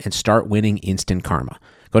account and start winning instant karma.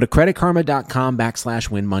 Go to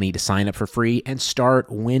creditkarma.com/winmoney to sign up for free and start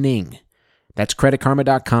winning. That's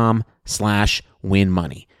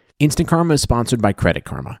creditkarma.com/winmoney. Instant Karma is sponsored by Credit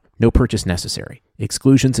Karma. No purchase necessary.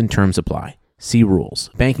 Exclusions and terms apply. See rules.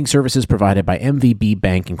 Banking services provided by MVB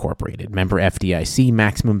Bank Incorporated. Member FDIC.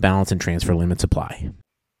 Maximum balance and transfer limits apply.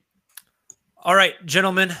 All right,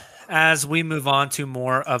 gentlemen, as we move on to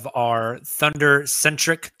more of our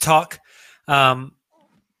Thunder-centric talk, and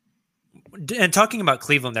talking about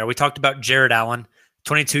Cleveland there, we talked about Jared Allen,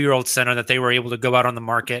 22-year-old center that they were able to go out on the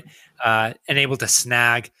market and able to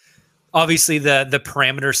snag. Obviously, the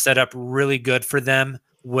parameter set up really good for them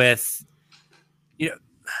with,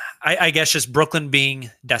 I guess just Brooklyn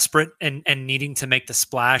being desperate and needing to make the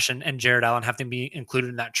splash and Jared Allen having to be included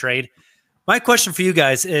in that trade. My question for you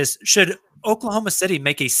guys is, should Oklahoma City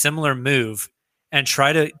make a similar move and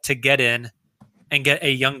try to get in and get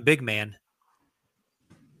a young big man?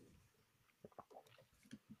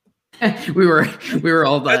 We were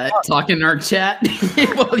all talking in our chat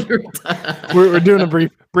while you were we're doing a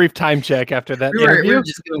brief time check after that. We were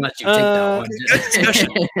just going to let you take that one. Good discussion.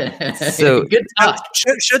 So good talk.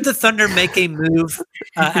 Should the Thunder make a move?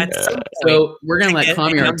 So we're going to let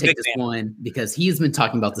Kamiar take this one because he's been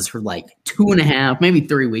talking about this for like 2.5, maybe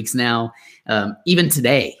 3 weeks now. Even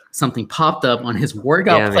today, something popped up on his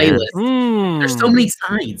workout playlist. There's so many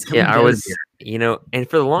signs. I was here. And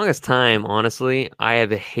for the longest time, honestly, I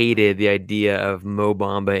have hated the idea of Mo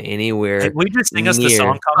Bamba anywhere. Can we just sing us the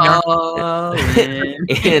song?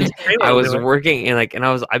 And I was working and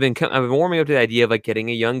I've been warming up to the idea of like getting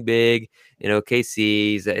a young big in OKC.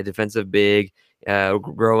 He's a defensive big,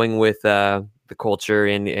 growing with the culture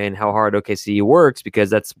and how hard OKC works,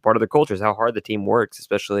 because that's part of the culture is how hard the team works,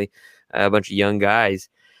 especially a bunch of young guys.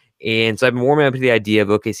 And so I've been warming up to the idea of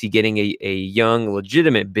OKC getting a young,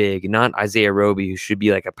 legitimate big, not Isaiah Roby, who should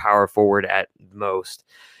be like a power forward at most.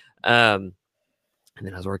 And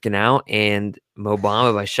then I was working out, and Mo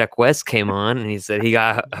Bamba by Sheck West came on, and he said he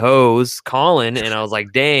got hose calling, and I was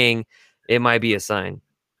like, dang, it might be a sign.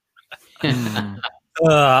 I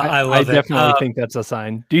definitely think that's a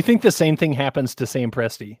sign. Do you think the same thing happens to Sam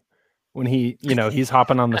Presti when he's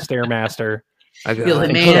hopping on the Stairmaster? I feel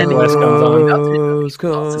like, man, West comes on.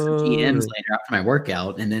 Some GMs later after my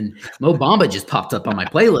workout, and then Mo Bamba just popped up on my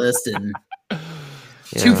playlist, and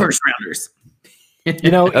 2 first rounders.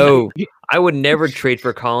 I would never trade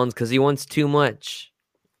for Collins because he wants too much.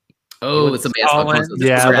 It's a Collins.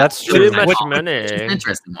 That's true. Too much money. It's an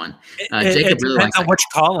interesting one. Jacob really depends on which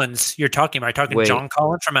Collins you're talking about. Are you talking John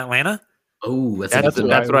Collins from Atlanta? Oh,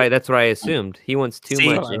 that's what I assumed. He wants too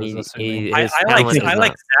much, and I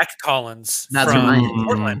like Zach Collins from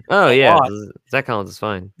Portland. Oh yeah, Zach Collins is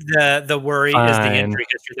fine. The worry is the injury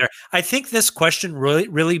history there. I think this question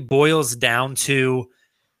really boils down to: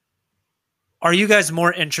 are you guys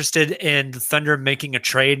more interested in the Thunder making a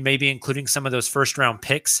trade, maybe including some of those first round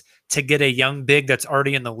picks to get a young big that's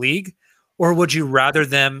already in the league, or would you rather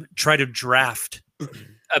them try to draft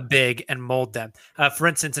a big and mold them? For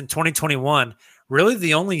instance, in 2021, really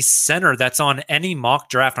the only center that's on any mock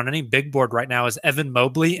draft, on any big board right now is Evan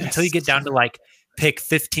Mobley, until you get down to like pick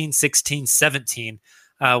 15, 16, 17,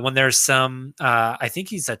 when there's some, I think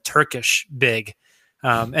he's a Turkish big,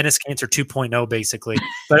 Enes Kanter 2.0 basically,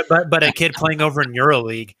 but a kid playing over in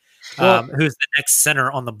EuroLeague, who's the next center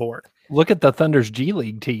on the board. Look at the Thunder's G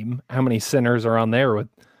League team. How many centers are on there with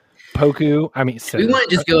Poku? I mean, we want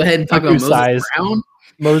to just go ahead and talk about Moses Brown.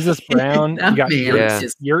 Moses Brown. You got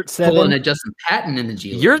Yurt-Seven pulling a Justin Patton in the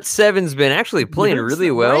G League. Yurt-Seven's been actually playing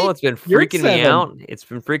really well. Right? It's been freaking me out. It's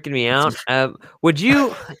been freaking me out. Would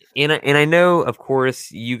you? And I know, of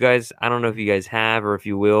course, you guys. I don't know if you guys have or if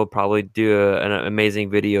you will probably do an amazing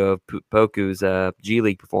video of Poku's G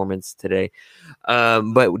League performance today.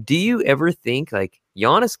 But do you ever think like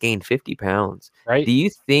Giannis gained 50 pounds? Right. Do you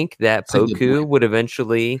think that Poku would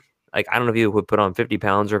eventually? Like, I don't know if he would put on 50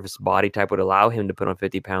 pounds or if his body type would allow him to put on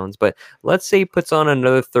 50 pounds. But let's say he puts on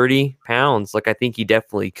another 30 pounds. Like, I think he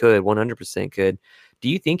definitely could, 100% could. Do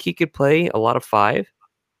you think he could play a lot of 5?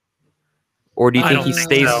 Or do you think he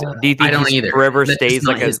stays? So. Do you think he forever stays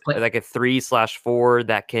like a 3/4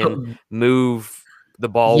 that can move the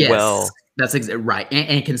ball well? That's right,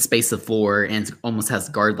 and can space the floor and almost has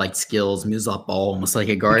guard-like skills, moves off ball almost like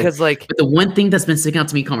a guard. Because but the one thing that's been sticking out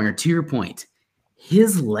to me, Comer, to your point,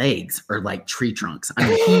 his legs are like tree trunks. I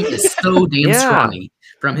mean, he is so damn scrawny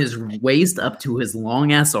from his waist up to his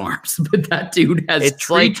long ass arms. But that dude has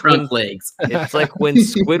tree trunk legs. It's like when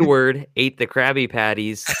Squidward ate the Krabby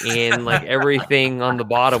Patties and like everything on the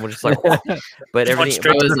bottom was just like, but everything.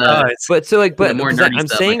 I'm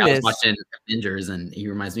saying this. I was watching Avengers, and he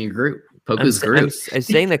reminds me of Groot. Poku's Groot. I'm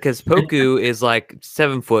saying that because Poku is like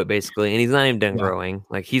 7 foot basically, and he's not even done growing.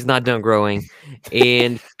 Like he's not done growing.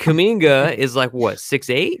 And Kuminga is like what,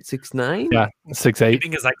 6'8", 6'9"? Yeah, 6'8".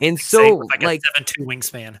 Kuminga's like and so like a 7'2"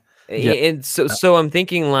 wingspan. And so I'm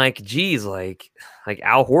thinking like, geez, like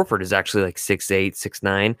Al Horford is actually like 6'8",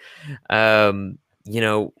 6'9". You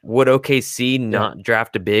know, would OKC not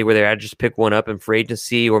draft a big where they just pick one up in free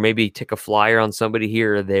agency, or maybe take a flyer on somebody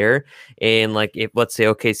here or there? And like, if let's say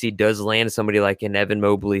OKC does land somebody like an Evan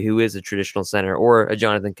Mobley, who is a traditional center, or a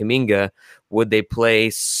Jonathan Kuminga, would they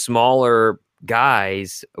play smaller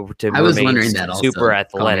guys to I was wondering that super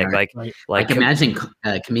also, athletic? Like imagine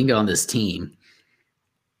Kuminga on this team.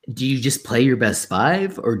 Do you just play your best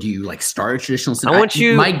 5, or do you like start a traditional center?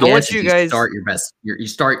 My guess is you start your best. You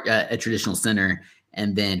start a traditional center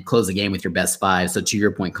and then close the game with your best 5. So to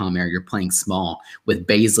your point, Comer, you're playing small with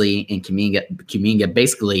Baisley and Kuminga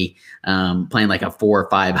basically playing like a 4 or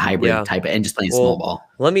 5 hybrid type and just playing small ball.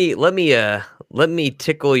 Let me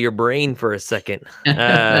tickle your brain for a second.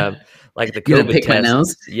 Like the COVID pick test. My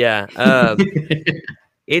nose? Yeah.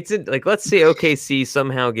 It's like, let's say OKC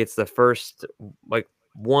somehow gets the first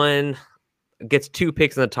gets 2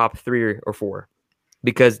 picks in the top 3 or 4,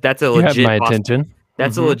 because that's a legit attention.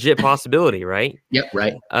 That's a legit possibility, right? Yep,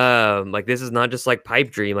 right. Like this is not just like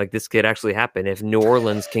pipe dream. Like this could actually happen if New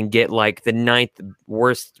Orleans can get like the 9th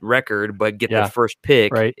worst record, but get the first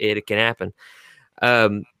pick. Right. It can happen.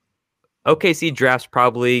 OKC drafts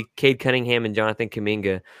probably Cade Cunningham and Jonathan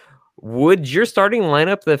Kuminga. Would your starting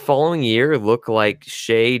lineup the following year look like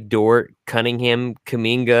Shea, Dort, Cunningham,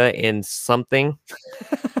 Kuminga, and something?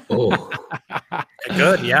 Oh,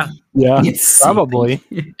 good, yeah, probably.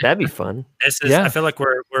 That'd be fun. I feel like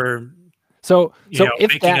we're so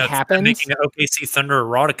if that happens, making an OKC Thunder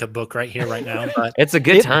erotica book right here, right now. But it's a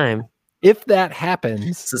good time. If that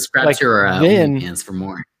happens, subscribe to our OnlyFans for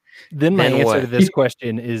more. Then my answer to this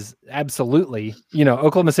question is absolutely. You know,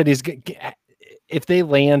 Oklahoma City's. If they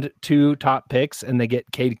land 2 top picks and they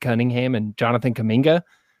get Cade Cunningham and Jonathan Kuminga,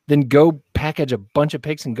 then go package a bunch of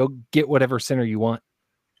picks and go get whatever center you want.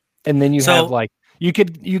 And then you have like, you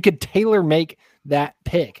could tailor make that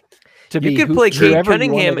pick to be. You could play Cade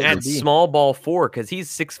Cunningham at small ball 4 because he's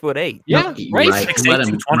 6'8". Yeah, right. 6'8",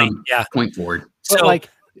 220. Yeah, point forward. So but like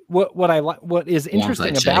what is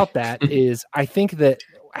interesting about that is I think that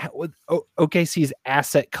OKC's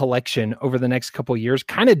asset collection over the next couple of years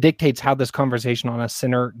kind of dictates how this conversation on a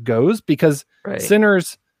center goes, because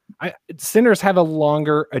centers have a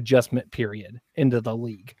longer adjustment period into the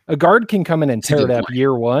league. A guard can come in and tear it up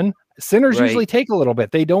year 1. Centers usually take a little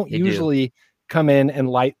bit. They don't usually come in and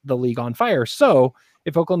light the league on fire. So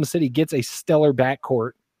if Oklahoma City gets a stellar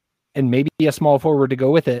backcourt and maybe a small forward to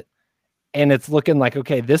go with it, and it's looking like,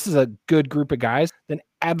 okay, this is a good group of guys, then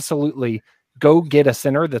absolutely go get a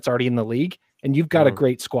center that's already in the league, and you've got a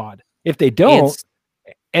great squad. If they don't,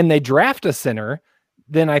 and they draft a center,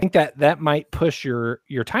 then I think that might push your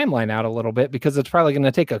timeline out a little bit, because it's probably going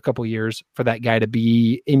to take a couple years for that guy to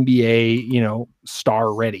be NBA,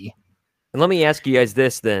 star ready. And let me ask you guys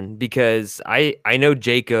this then, because I know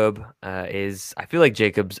Jacob I feel like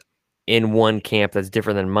Jacob's in one camp that's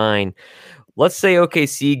different than mine. Let's say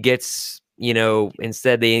OKC gets,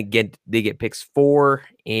 instead they get picks 4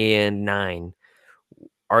 and 9.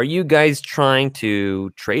 Are you guys trying to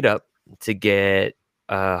trade up to get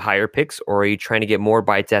higher picks, or are you trying to get more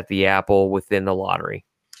bites at the apple within the lottery?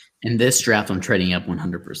 In this draft, I'm trading up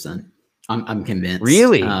 100%. I'm convinced.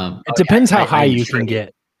 Really? It depends how high you can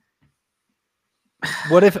get.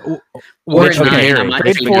 What if 4 and 9? Okay, I'm not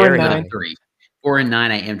trade trading 4 up and to 9. 3. 4 and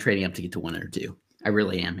 9. I am trading up to get to 1 or 2. I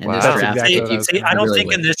really am. In Wow. this That's draft, exactly if what I you- was See, I don't really think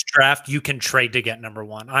would. in this draft you can trade to get number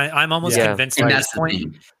one. I'm almost Yeah. convinced And at that's this the point.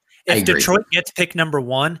 thing. I If agree. Detroit gets pick number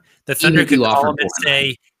one, the Even Thunder if you could call offer them and 4 and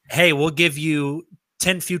 9. say, "Hey, we'll give you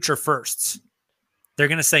 10 future firsts." They're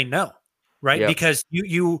going to say no, right? Yep. Because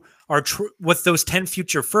you are with those 10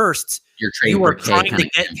 future firsts, You're trading you are for trying to Cade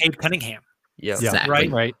get Cunningham. Cade Cunningham. Yeah. Exactly.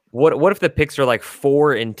 Right. What if the picks are like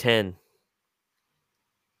 4 and 10?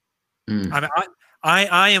 Mm. I mean,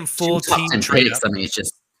 I am full Two top team 10 trade picks. up. I mean, it's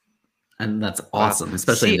just, and that's awesome,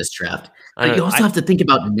 especially See, in this draft. I But you know, also have to think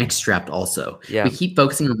about next draft also. Yeah. We keep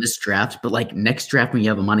focusing on this draft, but like next draft when you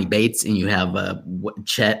have Amani Bates and you have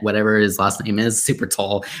Chet, whatever his last name is, super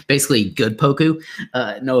tall, basically good Poku.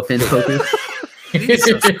 No offense, Poku.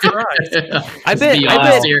 Jesus Christ. I Just be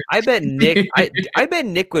honest here. bet Nick. I bet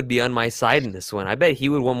Nick would be on my side in this one. I bet he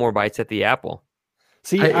would want more bites at the apple.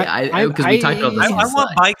 See, because we talked about this on I the want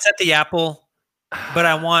side. bites at the apple, but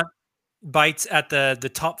I want bites at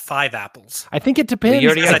the top 5 apples. I think it depends. you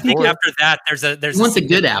already Because got I think 4. after that, there's You want the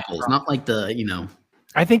good significant apples, drop. not like the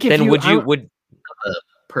I think if Then you would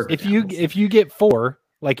perfect. if you get 4,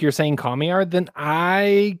 like you're saying, Kamiar, then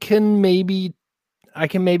I can maybe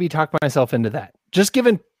talk myself into that. Just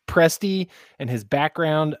given Presti and his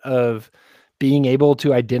background of being able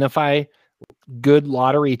to identify good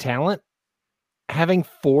lottery talent, having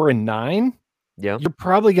 4 and 9, yeah. you're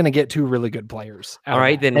probably going to get 2 really good players. All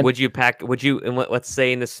right, then And would you and let's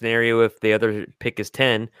say in the scenario if the other pick is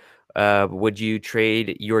 10, would you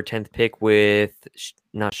trade your 10th pick with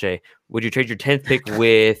not Shea? Would you trade your 10th pick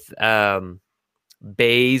with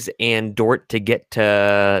Bays and Dort to get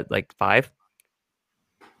to like 5?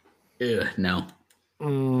 No,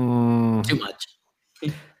 Mm, too much.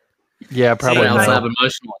 yeah, probably. I also not. have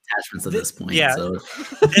emotional attachments at this point. yeah. So.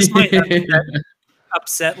 This might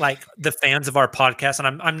upset like the fans of our podcast,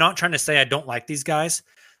 and I'm not trying to say I don't like these guys,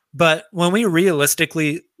 but when we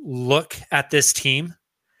realistically look at this team,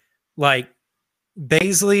 like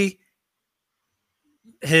Baisley,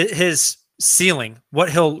 his ceiling, what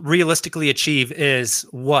he'll realistically achieve is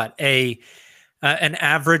what an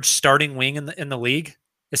average starting wing in the league,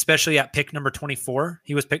 especially at pick number 24.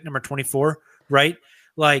 He was pick number 24, right?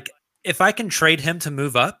 Like if I can trade him to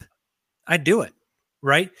move up, I'd do it,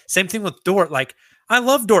 right? Same thing with Dort. Like I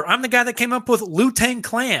love Dort. I'm the guy that came up with Wu-Tang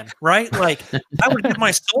Clan, right? Like I would give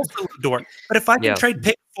my soul for Dort. But if I can trade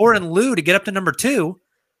pick 4 and Lou to get up to number 2,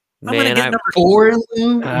 I'm going to get number 4 and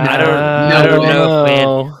Lou. I don't know,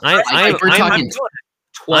 man.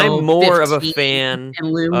 I'm more of a fan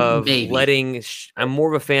of letting. I'm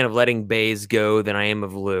more of a fan of letting Bays go than I am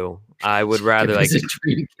of Lou. I would rather like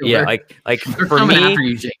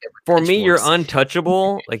for me, your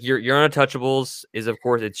untouchable, like your untouchables is of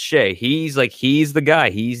course it's Shea. He's the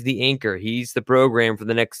guy. He's the anchor. He's the program for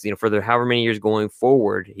the next for the however many years going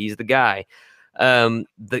forward. He's the guy. And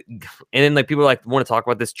then like people like want to talk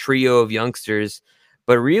about this trio of youngsters.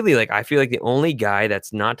 But really, like I feel like the only guy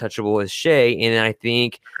that's not touchable is Shea, and I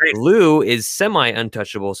think Lou is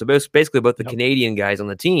semi-untouchable. So basically, both the Canadian guys on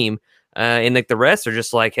the team, and like the rest are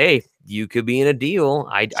just like, hey, you could be in a deal.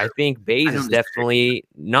 I think Bays is definitely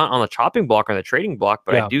not on the chopping block or the trading block,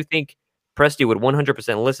 but I do think Presti would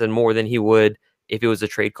 100% listen more than he would if it was a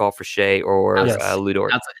trade call for Shea or Lou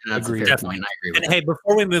Dort. That's a fair point. I agree with that. Hey,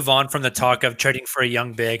 before we move on from the talk of trading for a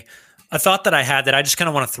young big, a thought that I had that I just kind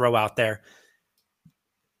of want to throw out there.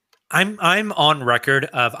 I'm on record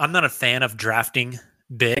of I'm not a fan of drafting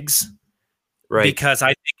bigs, right? Because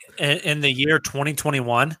I think in the year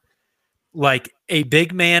 2021, like a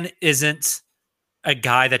big man isn't a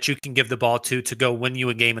guy that you can give the ball to go win you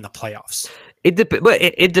a game in the playoffs. But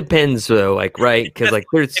it depends though, like right? Because like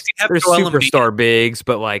there's superstar bigs,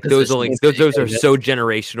 but like those are so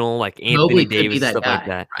generational, like Anthony Davis stuff like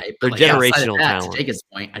that. Right? They're generational talent. To Jacob's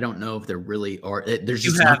point, I don't know if there really are. There's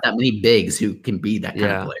just not that many bigs who can be that kind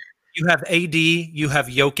of player. You have AD, you have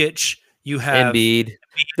Jokic, you have Embiid.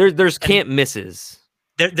 There's can't misses.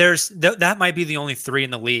 That might be the only 3 in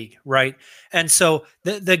the league, right? And so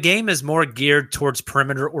the game is more geared towards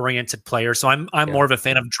perimeter oriented players. So I'm more of a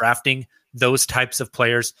fan of drafting those types of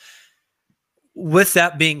players. With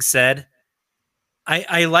that being said,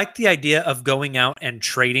 I like the idea of going out and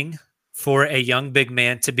trading for a young big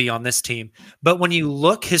man to be on this team. But when you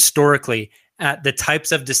look historically at the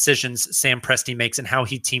types of decisions Sam Presti makes and how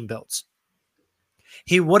he team builds,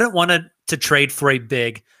 he wouldn't want to trade for a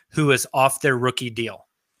big who is off their rookie deal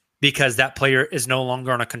because that player is no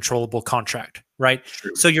longer on a controllable contract, right?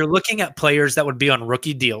 True. So you're looking at players that would be on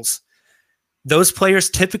rookie deals. those players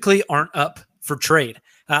typically aren't up for trade.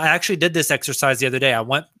 I actually did this exercise the other day. I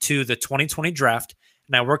went to the 2020 draft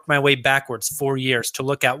and I worked my way backwards 4 years to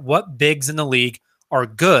look at what bigs in the league are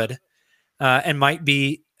good and might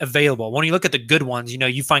be available. When you look at the good ones,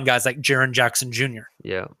 you find guys like Jaren Jackson Jr.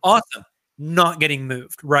 Yeah. Awesome. Not getting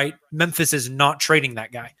moved, right? Memphis is not trading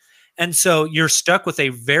that guy. And so you're stuck with a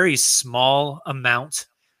very small amount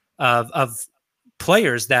of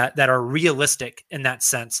players that are realistic in that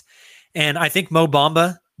sense. And I think Mo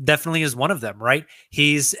Bamba definitely is one of them, right?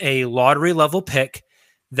 He's a lottery level pick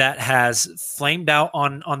that has flamed out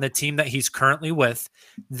on the team that he's currently with,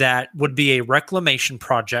 that would be a reclamation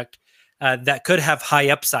project that could have high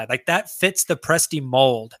upside. Like that fits the Presti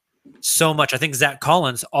mold so much. I think Zach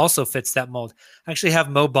Collins also fits that mold. I actually have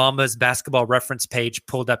Mo Bamba's basketball reference page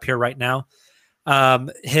pulled up here right now.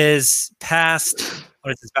 His past,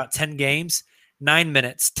 about 10 games, 9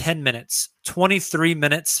 minutes, 10 minutes, 23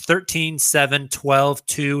 minutes, 13, 7, 12,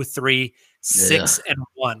 2, 3, 6, and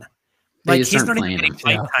 1. Like he's not even getting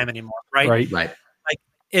playing time anymore, right? Right. Like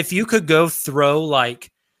if you could go throw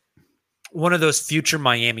like one of those future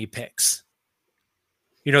Miami picks,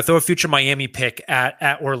 throw a future Miami pick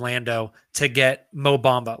at Orlando to get Mo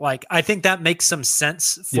Bamba. Like I think that makes some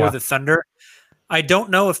sense for the Thunder. I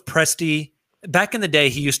don't know if Presti, back in the day,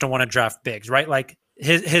 he used to want to draft bigs, right? Like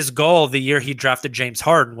his goal the year he drafted James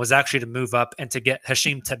Harden was actually to move up and to get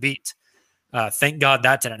Hashim Thabit. Thank God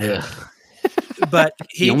that didn't happen. But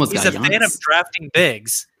he's a fan of drafting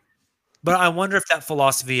bigs. But I wonder if that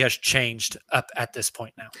philosophy has changed up at this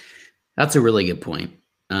point now. That's a really good point.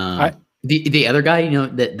 The other guy,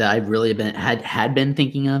 that I've really had been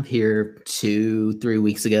thinking of here 2-3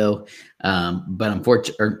 weeks ago, but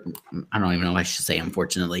unfortunately, I don't even know if I should say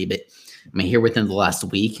unfortunately, but I mean, here within the last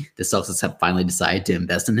week, the Celtics have finally decided to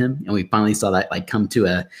invest in him, and we finally saw that come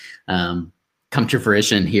to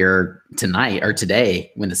fruition here tonight or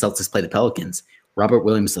today when the Celtics play the Pelicans. Robert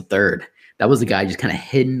Williams III. That was a guy just kind of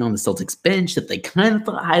hidden on the Celtics bench that they kind of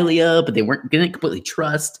thought highly of, but they didn't completely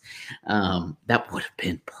trust. That would have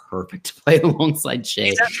been perfect to play alongside Shea.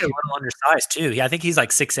 He's actually a little undersized too. I think he's like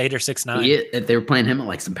 6'8" or 6'9". Yeah, they were playing him at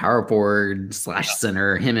like some power forward /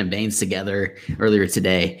 center, him and Baines together earlier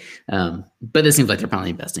today. But it seems like they're finally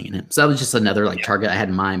investing in him. So that was just another target I had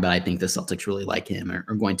in mind, but I think the Celtics really like him or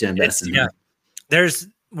are going to invest in him. There's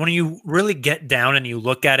when you really get down and you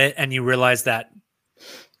look at it and you realize that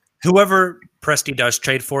whoever Presti does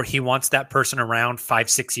trade for, he wants that person around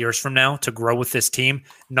 5-6 years from now to grow with this team,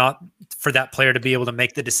 not for that player to be able to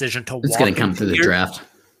make the decision to it's going to come through the draft.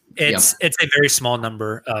 It's a very small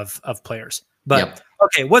number of players. But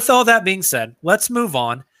okay, with all that being said, let's move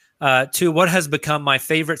on to what has become my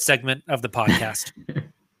favorite segment of the podcast.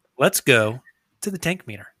 Let's go to the tank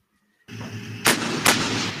meter.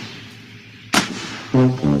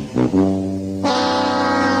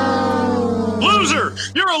 Loser!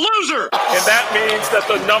 You're a loser! And that means that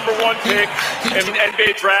the number one pick in the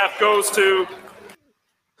NBA draft goes to...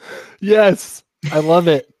 Yes, I love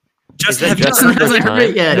it. Justin hasn't heard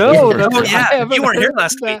it yet. No, you weren't here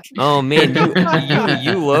last week. Oh man,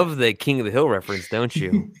 you love the King of the Hill reference, don't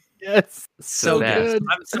you? Yes, so good.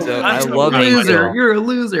 I love it. You're a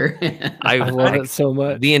loser. I love it so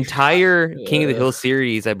much. The entire King of the Hill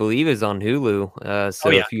series, I believe, is on Hulu.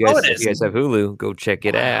 If you guys have Hulu, go check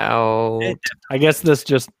it out. I guess this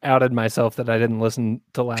just outed myself that I didn't listen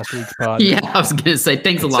to last week's pod. Yeah, I was gonna say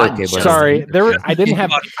thanks a lot. Okay, sorry, I didn't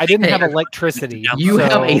have electricity. You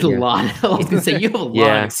have a lot. I was gonna say you have a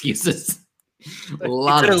lot of excuses. A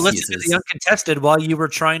lot of excuses. Listened to the Uncontested while you were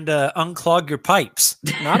trying to unclog your pipes.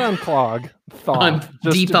 Not unclog, thaw.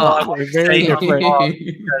 Dethaw. Very different.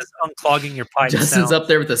 Because unclogging your pipes. Justin's up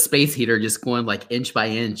there with a space heater, just going like inch by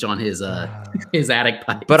inch on his attic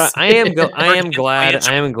pipes. But I am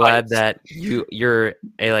glad that you're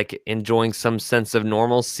enjoying some sense of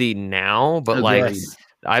normalcy now. But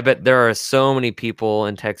I bet there are so many people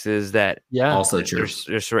in Texas that also true.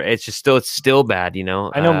 It's still bad, I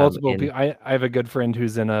know multiple people. I have a good friend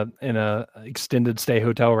who's in a extended stay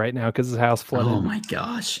hotel right now because his house flooded. Oh my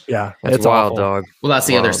gosh! Yeah, it's wild, awful. Dog. Well, that's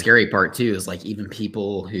the other scary part too. Is like even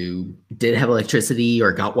people who did have electricity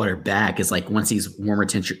or got water back is like once these warmer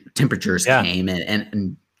temperatures came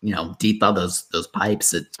and de-thawed those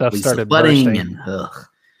pipes, it started flooding bursting. And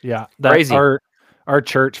crazy. Our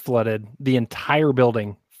church flooded the entire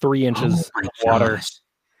building, 3 inches of water. Gosh.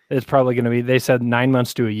 It's probably going to be, they said 9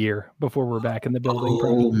 months to a year before we're back in the building.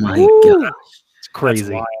 Oh my gosh. It's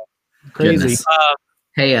crazy. Crazy.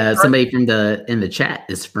 Hey, somebody in the chat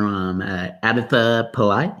is from Aditha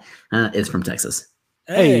Pillai, is from Texas.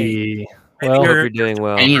 Hey. Well, I hope you're doing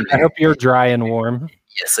well. I hope you're dry and warm.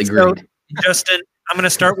 Yes, agreed. So, Justin, I'm going to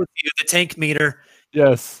start with you. The tank meter.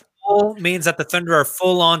 Yes. Full means that the Thunder are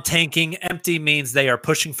full on tanking. Empty means they are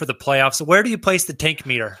pushing for the playoffs. So where do you place the tank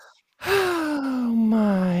meter? Oh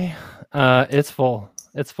my! It's full.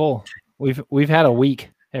 It's full. We've had a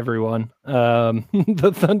week, everyone.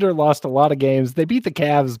 The Thunder lost a lot of games. They beat the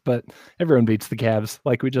Cavs, but everyone beats the Cavs,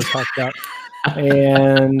 like we just talked about.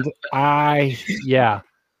 And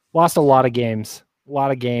lost a lot of games. A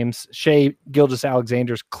lot of games. Shai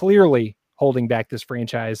Gilgeous-Alexander's clearly holding back this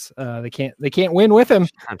franchise. They can't win with him.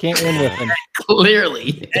 Can't win with him.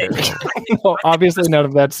 Clearly. Well, obviously none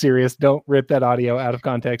of that's serious. Don't rip that audio out of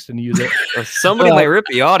context and use it. Somebody might rip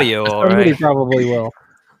the audio. Somebody probably will.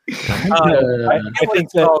 I think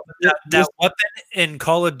that weapon in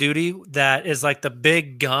Call of Duty that is like the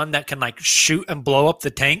big gun that can like shoot and blow up the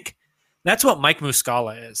tank. That's what Mike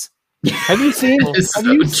Muscala is. Have you seen? Ever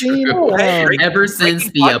since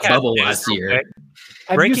the bubble last year?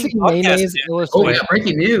 Have you seen Nene's illustration? Oh yeah,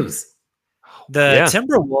 breaking news. The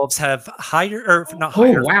Timberwolves have hired, or not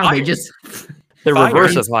hired. Oh wow, fired. The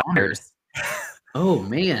reverse of hired. Oh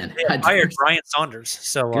man, they hired Brian Saunders.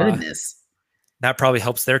 So goodness, that probably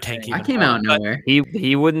helps their tanking. I came out of nowhere.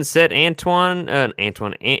 He wouldn't set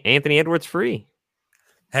Anthony Edwards free.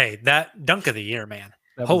 Hey, that dunk of the year, man.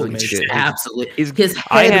 Holy shit! Absolutely, his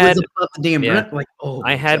head was above the damn like. Oh,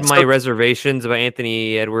 I had my reservations about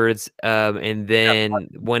Anthony Edwards, and then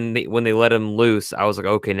when they let him loose, I was like,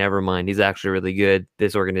 okay, never mind. He's actually really good.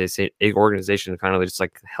 This organization kind of just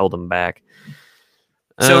like held him back.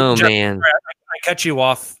 So, Jeff, man, I cut you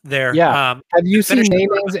off there. Yeah. Have you seen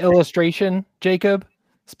Nene's illustration, Jacob?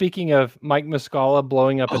 Speaking of Mike Muscala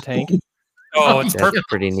blowing up a tank. Oh, it's perfect.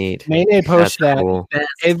 Pretty neat. Nene posts that cool.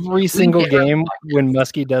 every single game when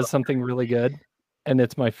Muskie does something really good, and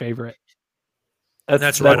it's my favorite.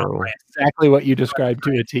 That's exactly what you described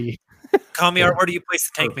to a T. Kamiar, where do you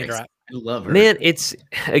place the tank meter at? I love her. Man, it's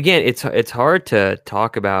hard to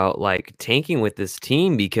talk about like tanking with this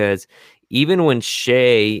team because even when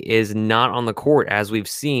Shai is not on the court, as we've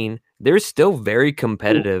seen, they're still very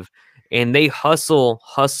competitive. And they hustle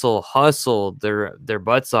their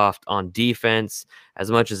butts off on defense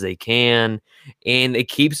as much as they can. And it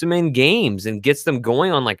keeps them in games and gets them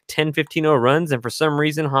going on like 10, 15-0 runs. And for some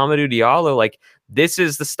reason, Hamidou Diallo, like this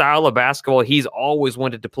is the style of basketball he's always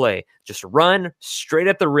wanted to play. Just run straight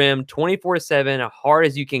at the rim, 24/7, hard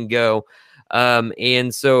as you can go.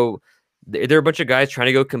 And so there are a bunch of guys trying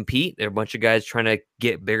to go compete. There are a bunch of guys trying to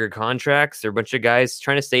get bigger contracts. There are a bunch of guys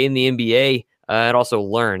trying to stay in the NBA and also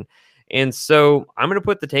learn. And so I'm going to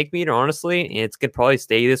put the tank meter, honestly, and it's going to probably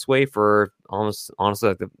stay this way for honestly,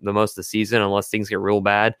 like the most of the season, unless things get real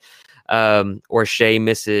bad. Or Shai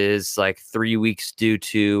misses like 3 weeks due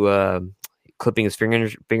to clipping his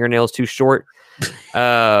fingernails too short.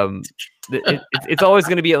 It's always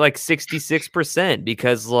going to be at like 66%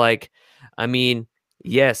 because, like, I mean,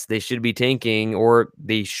 yes, they should be tanking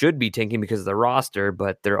because of the roster,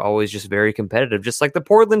 but they're always just very competitive. Just like the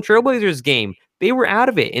Portland Trailblazers game, they were out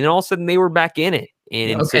of it, and all of a sudden they were back in it.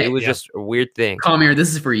 And so it was just a weird thing. Kamiar,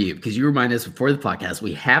 this is for you because you reminded us before the podcast.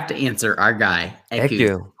 We have to answer our guy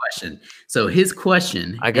Eku's question. So his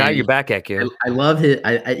question, I got your back, Eku. I love his.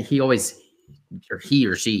 He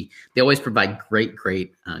or she, they always provide great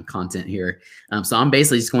content here. So I'm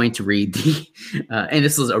basically just going to read and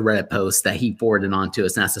this was a Reddit post that he forwarded on to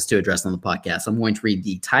us and asked us to address on the podcast. I'm going to read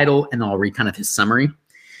the title and I'll read kind of his summary.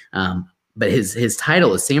 But his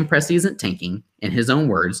title is Sam Presti Isn't Tanking. In his own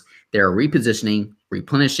words, they're repositioning,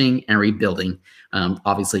 replenishing, and rebuilding.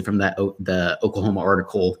 Obviously from the Oklahoma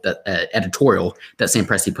article, that editorial that Sam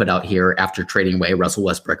Presti put out here after trading away Russell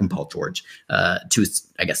Westbrook and Paul George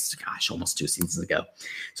almost 2 seasons ago.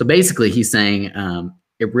 So basically he's saying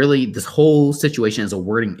this whole situation is a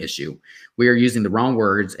wording issue. We are using the wrong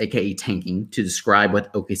words, aka tanking, to describe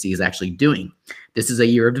what OKC is actually doing. This is a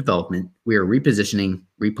year of development. We are repositioning,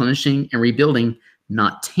 replenishing, and rebuilding,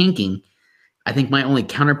 not tanking. I think my only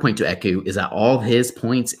counterpoint to Eku is that all of his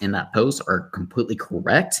points in that post are completely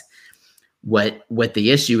correct. What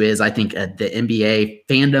the issue is, I think the NBA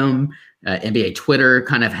fandom, NBA Twitter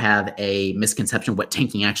kind of have a misconception of what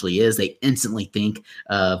tanking actually is. They instantly think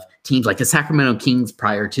of teams like the Sacramento Kings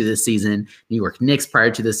prior to this season, New York Knicks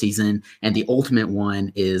prior to this season, and the ultimate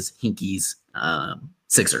one is Hinkies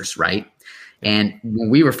Sixers, right? And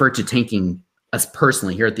when we refer to tanking, us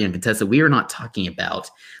personally here at the Uncontested, we are not talking about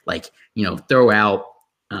throw out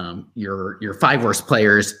your 5 worst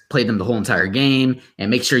players, play them the whole entire game,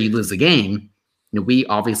 and make sure you lose the game. We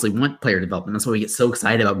obviously want player development. That's why we get so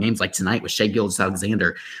excited about games like tonight with Shai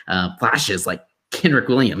Gilgeous-Alexander, flashes like Kenrich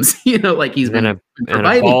Williams. Like he's been a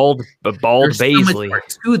bald Baisley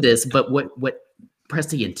so to this. But what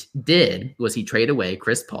Presti did was he traded away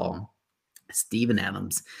Chris Paul, Steven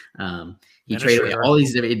Adams. He traded away all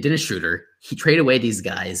these, Dennis Schroeder. He traded away these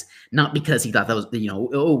guys, not because he thought that was,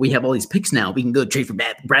 we have all these picks now. We can go trade for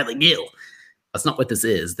Bradley Beal. That's not what this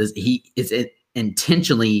is.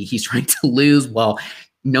 Intentionally, he's trying to lose while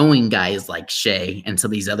knowing guys like Shea and some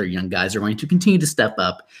of these other young guys are going to continue to step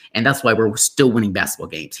up. And that's why we're still winning basketball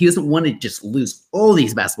games. He doesn't want to just lose all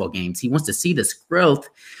these basketball games. He wants to see this growth.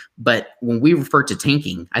 But when we refer to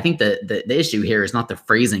tanking, I think the issue here is not the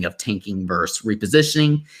phrasing of tanking versus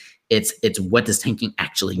repositioning. It's what does tanking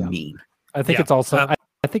actually mean? I think it's also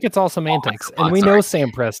I think it's all semantics. And we know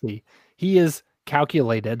Sam Presti. He is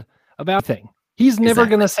calculated about things. He's never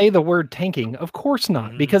going to say the word tanking. Of course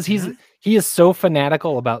not, because he is so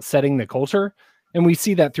fanatical about setting the culture. And we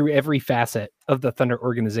see that through every facet of the Thunder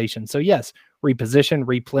organization. So yes, reposition,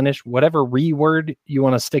 replenish, whatever word you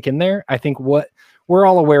want to stick in there. I think we're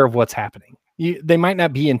all aware of what's happening. They might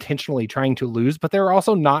not be intentionally trying to lose, but they're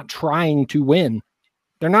also not trying to win.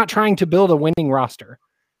 They're not trying to build a winning roster.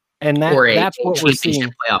 And that's what we're seeing.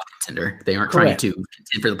 Playoff contender. They aren't trying to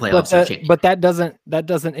contend for the playoffs. But that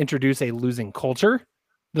doesn't introduce a losing culture.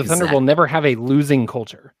 The Thunder will never have a losing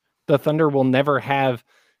culture. The Thunder will never have,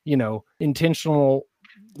 intentional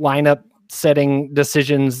lineup setting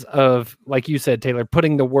decisions of, like you said, Taylor,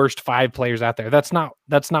 putting the worst 5 players out there. That's not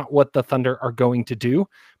what the Thunder are going to do.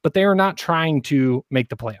 But they are not trying to make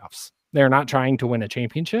the playoffs. They're not trying to win a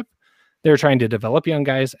championship. They're trying to develop young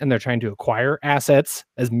guys, and they're trying to acquire assets,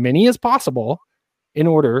 as many as possible, in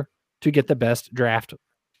order to get the best draft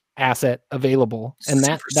asset available. And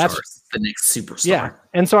that's the next superstar. Yeah.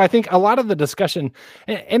 And so I think a lot of the discussion,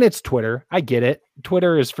 and it's Twitter. I get it.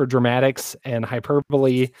 Twitter is for dramatics and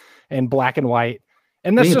hyperbole and black and white.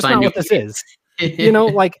 And that's just not what this is.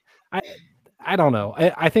 I don't know.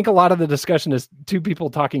 I think a lot of the discussion is two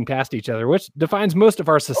people talking past each other, which defines most of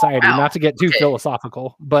our society, not to get too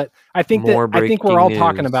philosophical, but I think we're all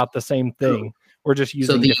talking about the same thing. We're just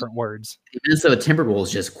using different words. The Minnesota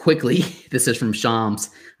Timberwolves, just quickly, this is from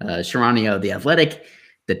Shams Sharanio, The Athletic.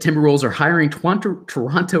 The Timberwolves are hiring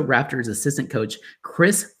Toronto Raptors assistant coach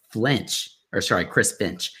Chris Finch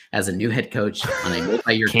as a new head coach on a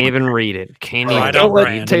multi-year. Can't even read it. Don't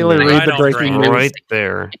let Taylor read the breaking news right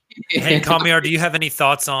there. Hey, Kamiar, do you have any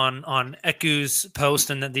thoughts on Eku's post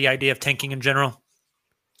and the idea of tanking in general?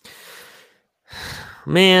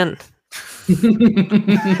 Man, because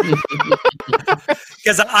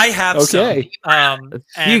I have some.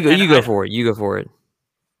 You go for it. You go for it.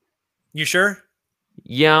 You sure?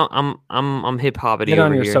 Yeah, I'm hip hoppity. Get on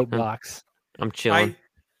over your here. soapbox. I'm chilling.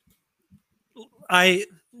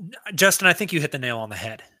 Justin, I think you hit the nail on the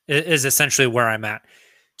head. Is essentially where I'm at.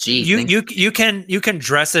 Gee, you can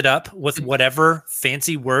dress it up with whatever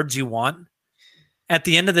fancy words you want. At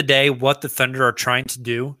the end of the day, what the Thunder are trying to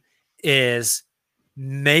do is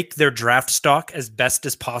make their draft stock as best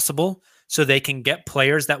as possible so they can get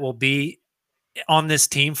players that will be on this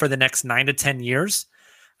team for the next 9 to 10 years,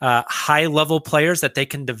 high level players that they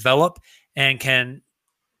can develop and can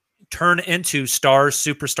turn into stars,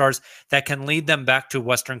 superstars that can lead them back to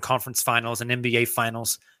Western Conference Finals and NBA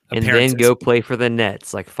Finals appearances. And then go play for the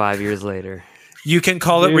Nets like 5 years later. You can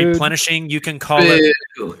call it replenishing. You can call it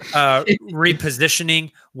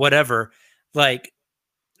repositioning, whatever. Like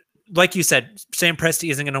you said, Sam Presti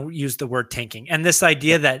isn't going to use the word tanking. And this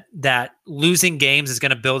idea that losing games is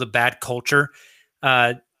going to build a bad culture,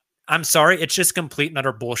 I'm sorry, it's just complete and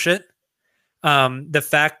utter bullshit. The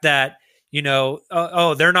fact that,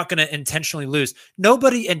 they're not going to intentionally lose.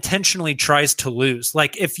 Nobody intentionally tries to lose.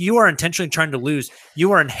 Like, if you are intentionally trying to lose,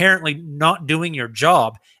 you are inherently not doing your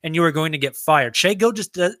job and you are going to get fired. Shai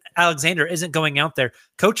Gilgeous-Alexander isn't going out there.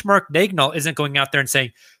 Coach Mark Daigneault isn't going out there and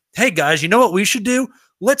saying, hey, guys, you know what we should do?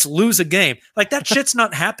 Let's lose a game. Like, that shit's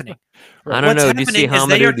not happening. I don't know. Do you see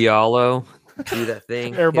Hamidou Diallo do that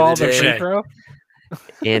thing? Airball the free throw?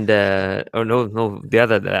 And the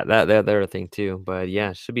other thing too, but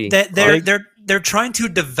yeah, should be. They're trying to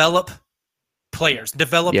develop players,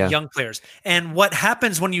 young players, and what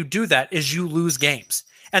happens when you do that is you lose games,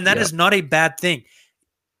 and that is not a bad thing.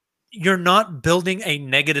 You're not building a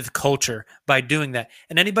negative culture by doing that,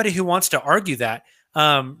 and anybody who wants to argue that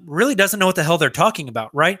really doesn't know what the hell they're talking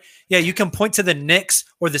about, right? Yeah, you can point to the Knicks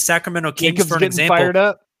or the Sacramento Kings for an example. Fired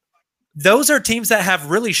up. Those are teams that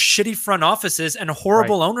have really shitty front offices and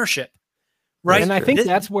horrible ownership, right? And I think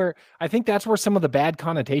that's where some of the bad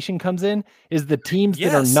connotation comes in, is the teams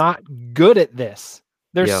that are not good at this.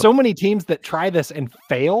 There's so many teams that try this and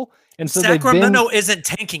fail. And so Sacramento isn't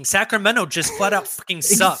tanking. Sacramento just flat out fucking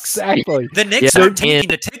sucks. Exactly. The Knicks aren't tanking.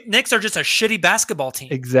 The Knicks are just a shitty basketball team.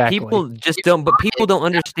 Exactly. People don't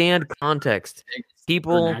understand context.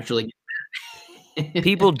 people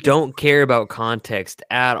don't care about context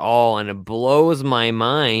at all, and it blows my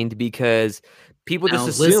mind because people just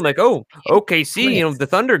assume like, oh, OKC, the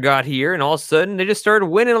Thunder got here, and all of a sudden they just started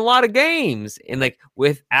winning a lot of games, and like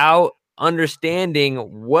without understanding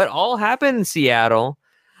what all happened in Seattle,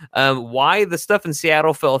 why the stuff in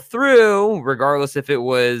Seattle fell through, regardless if it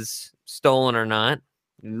was stolen or not.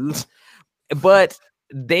 But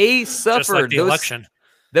they suffered. Just like the election.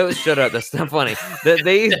 Shut up. That's not funny.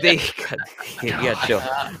 You got chill.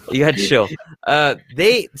 You got chill.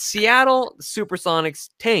 Seattle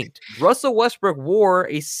Supersonics tanked. Russell Westbrook wore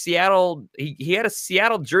a Seattle. He had a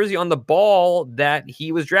Seattle jersey on the ball that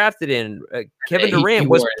he was drafted in. Kevin Durant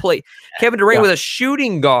was a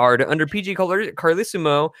shooting guard under PG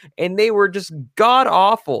Carlissimo, and they were just god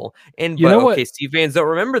awful. And OKC fans don't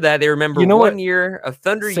remember that. They remember one year of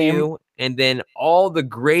Thunder U. And then all the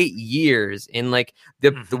great years in like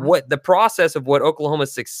the process of what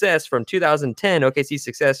Oklahoma's success from 2010, OKC's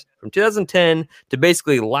success from 2010 to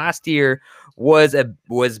basically last year was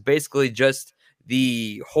basically just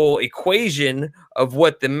the whole equation of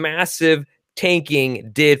what the massive tanking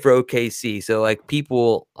did for OKC. So like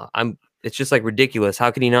people, it's just like ridiculous.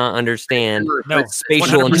 How can you not understand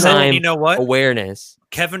spatial and time awareness?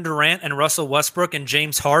 Kevin Durant and Russell Westbrook and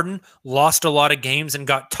James Harden lost a lot of games and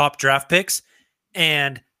got top draft picks.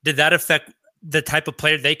 And did that affect the type of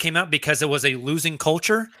player they came out because it was a losing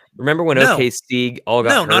culture? Remember when OKC all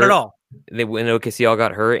got hurt? No, not at all. When OKC all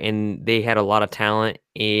got hurt and they had a lot of talent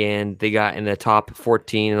and they got in the top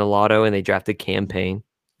 14 in the lotto and they drafted Campaign.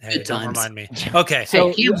 Hey, don't remind me. Okay.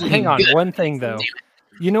 So hang on. One thing though.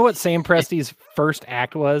 You know what Sam Presti's first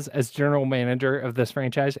act was as general manager of this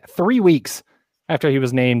franchise? 3 weeks after he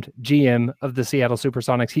was named GM of the Seattle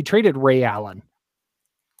Supersonics, he traded Ray Allen.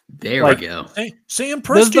 There we go. Hey, Sam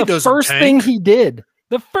Presti doesn't tank.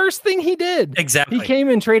 The first thing he did. Exactly. He came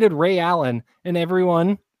and traded Ray Allen, and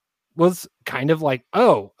everyone was kind of like,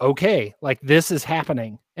 oh, okay, like this is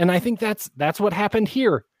happening. And I think that's what happened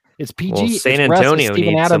here. It's PG, San it's Russ, Antonio it's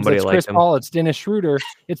Steven Adams, it's Chris like Paul, it's Dennis Schroeder.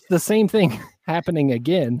 It's the same thing happening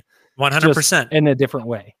again. 100%. In a different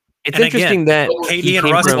way. It's interesting that KD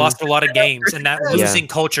and Russ lost a lot of games, and that losing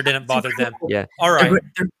culture didn't bother them. Yeah. All right.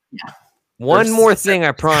 One more thing,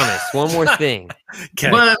 I promise. One more thing.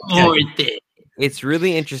 One more thing. It's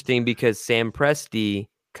really interesting because Sam Presti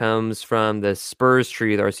comes from the Spurs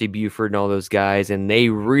tree with R.C. Buford and all those guys, and they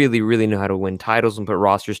really, really know how to win titles and put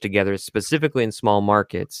rosters together, specifically in small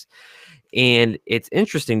markets. And it's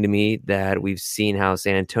interesting to me that we've seen how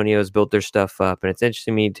San Antonio's built their stuff up, and it's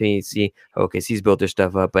interesting to me to see OKC's built their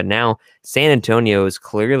stuff up. But now San Antonio is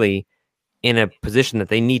clearly in a position that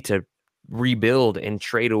they need to rebuild and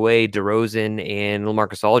trade away DeRozan and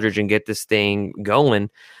LaMarcus Aldridge and get this thing going.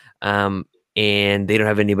 And they don't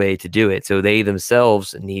have anybody to do it, so they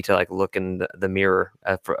themselves need to like look in the mirror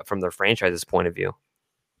from their franchise's point of view.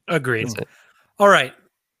 Agreed. All right.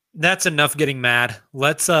 That's enough getting mad.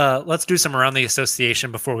 Let's do some around the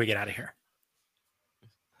association before we get out of here.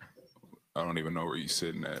 I don't even know where you're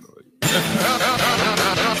sitting at.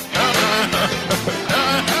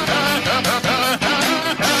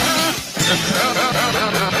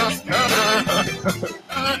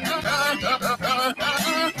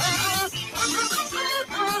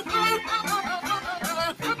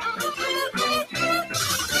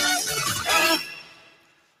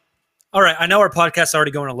 All right. I know our podcast's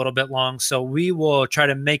already going a little bit long, so we will try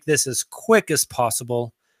to make this as quick as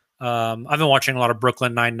possible. I've been watching a lot of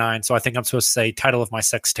Brooklyn Nine-Nine, so I think I'm supposed to say title of my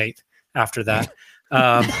sex tape after that.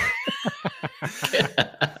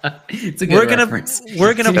 It's a good reference.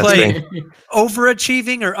 We're gonna play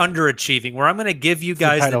overachieving or underachieving, where I'm gonna give you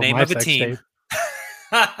guys the name of a team.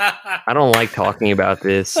 I don't like talking about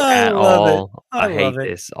this at all. I hate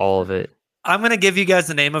this, all of it. I'm gonna give you guys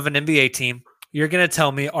the name of an NBA team. You're going to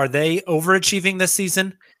tell me, are they overachieving this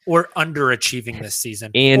season or underachieving this season?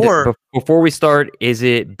 And before we start, is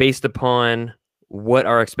it based upon what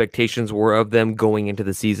our expectations were of them going into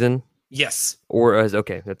the season? Yes. Or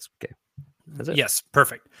okay, that's okay. That's it. Yes,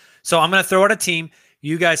 perfect. So I'm going to throw out a team.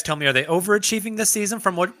 You guys tell me, are they overachieving this season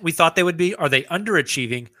from what we thought they would be? Are they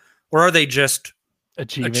underachieving? Or are they just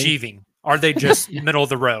achieving? Are they just middle of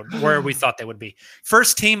the road where we thought they would be?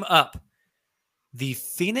 First team up. The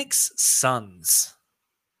Phoenix Suns.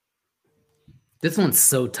 This one's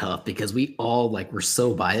so tough because we all we're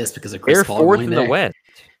so biased because of Chris They're Paul fourth going in there. the West.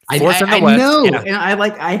 Fourth in the I West. know, Yeah. and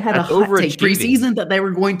I had a hot take preseason that they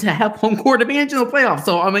were going to have home court advantage in the playoffs.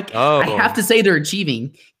 So I'm like, I have to say they're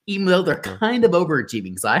achieving, even though they're kind of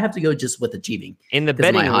overachieving. So I have to go just with achieving. In the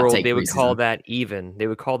betting world, they would call that even. They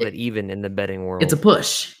would call that even in the betting world. It's a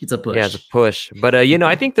push. It's a push. Yeah, it's a push. But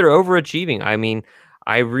I think they're overachieving. I mean,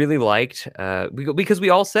 I really liked because we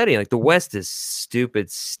all said it. Like the West is stupid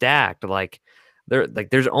stacked.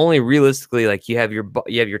 There's only realistically you have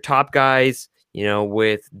your top guys.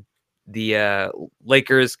 With the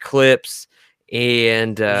Lakers, Clips,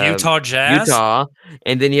 and Utah Jazz,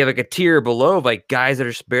 and then you have a tier below of guys that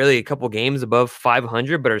are just barely a couple games above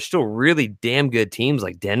 500, but are still really damn good teams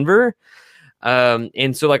like Denver.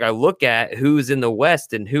 And so I look at who's in the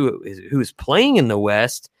West and who's playing in the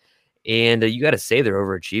West, and you got to say they're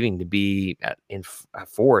overachieving to be in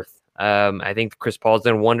fourth. I think Chris Paul's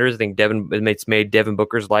done wonders. I think it's made Devin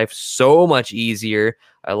Booker's life so much easier.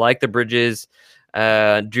 I like the Bridges,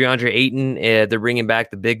 DeAndre Ayton. They're bringing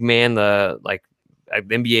back the big man. The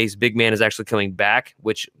NBA's big man is actually coming back,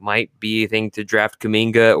 which might be a thing to draft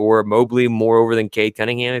Kuminga or Mobley more over than Cade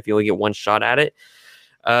Cunningham if you only get one shot at it.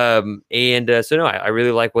 I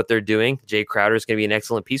really like what they're doing. Jay Crowder is going to be an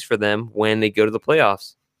excellent piece for them when they go to the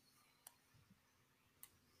playoffs.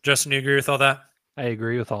 Justin, you agree with all that? I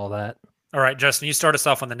agree with all that. All right, Justin, you start us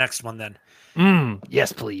off on the next one then.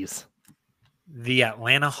 Yes, please. The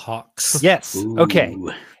Atlanta Hawks. Yes. Ooh. Okay.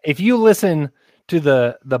 If you listen to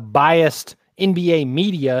the biased NBA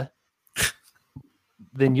media,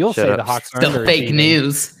 then you'll say the Hawks are the fake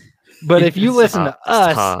news. But if you listen to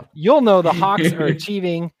us, you'll know the Hawks are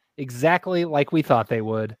achieving exactly like we thought they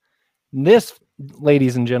would. This,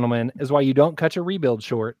 ladies and gentlemen, is why you don't cut your rebuild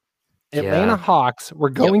short. Atlanta Hawks were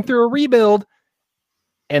going through a rebuild,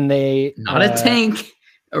 and they not a tank.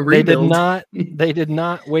 A rebuild. They did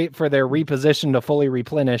not wait for their reposition to fully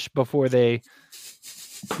replenish before they.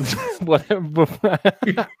 Whatever.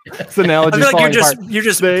 So now I feel like you're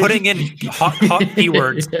just putting in hot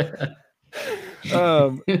keywords.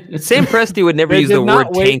 Sam Presti would never use the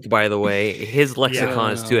word tank. By the way, his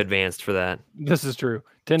lexicon is too advanced for that. This is true.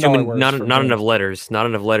 $10 words. Not enough letters. Not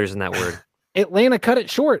enough letters in that word. Atlanta cut it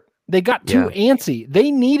short. They got too antsy.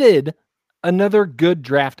 They needed another good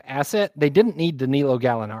draft asset. They didn't need Danilo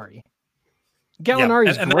Gallinari. Gallinari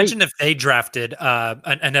is great. Imagine if they drafted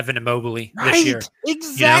an Evan Mobley this year.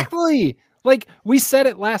 Exactly. Like we said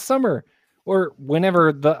it last summer or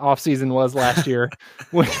whenever the offseason was last year.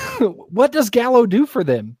 What does Gallo do for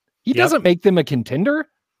them? He doesn't make them a contender.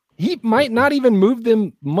 He might not even move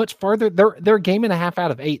them much farther. They're a game and a half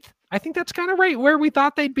out of 8th. I think that's kind of right where we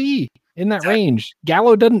thought they'd be in that range.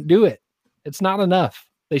 Gallo doesn't do it. It's not enough.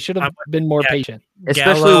 They should have been more patient.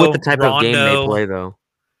 Especially with the type of game they play, though.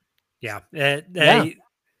 Yeah.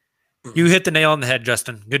 You hit the nail on the head,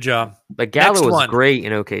 Justin. Good job. But Gallo was great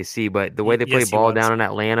in OKC, but the way they play ball down in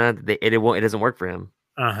Atlanta, it doesn't work for him.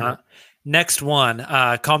 Next one.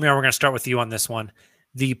 Calmiar, we're going to start with you on this one.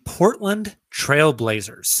 The Portland Trail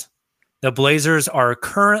Blazers. The Blazers are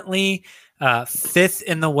currently 5th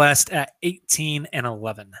in the West at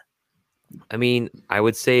 18-11. I mean, I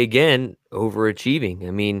would say again, overachieving.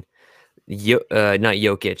 I mean, not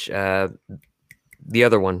Jokic, the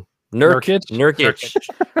other one, Nurkic.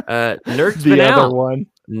 Nurk's been out.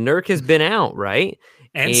 Nurk has been out, right?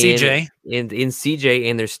 And CJ. In CJ,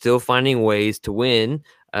 and they're still finding ways to win,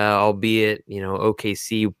 albeit,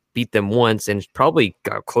 OKC beat them once and probably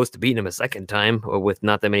got close to beating them a second time with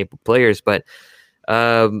not that many players. But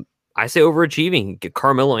I say overachieving.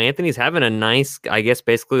 Carmelo Anthony's having a nice, I guess,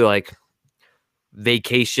 basically like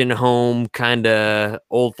vacation home, kind of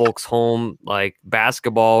old folks home, like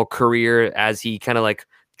basketball career as he kind of like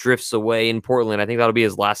drifts away in Portland. I think that'll be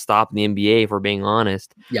his last stop in the NBA, if we're being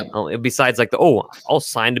honest. Yep. Besides like I'll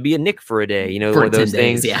sign to be a Knick for a day, for those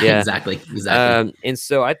things. Yeah, exactly. And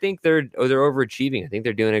so I think they're overachieving. I think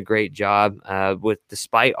they're doing a great job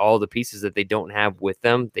despite all the pieces that they don't have with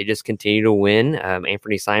them. They just continue to win.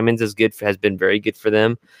 Anthony Simons has been very good for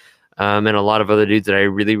them. And a lot of other dudes that I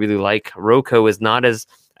really, really like. Rocco is not as,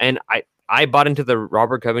 and I bought into the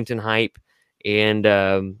Robert Covington hype, and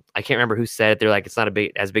I can't remember who said it. They're like, it's not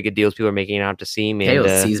as big a deal as people are making it out to seem.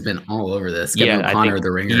 KOC's been all over this. Kevin O'Connor,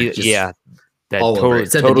 the ringer. That all over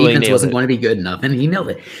it. Said the defense wasn't going to be good enough, and he nailed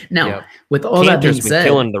it. Now, with all that being said,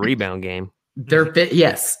 killing the rebound game. They're fit,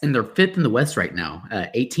 yes, and they're 5th in the West right now,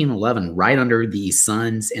 18-11, right under the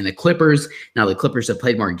Suns and the Clippers. Now the Clippers have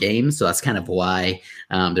played more games, so that's kind of why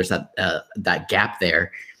there's that gap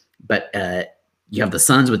there. But you have the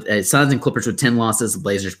Suns and Clippers with 10 losses, the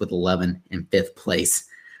Blazers with 11 in 5th place.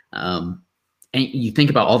 and you think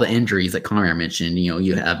about all the injuries that Connor mentioned,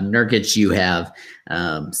 you have Nurkic, you have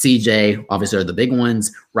CJ, obviously are the big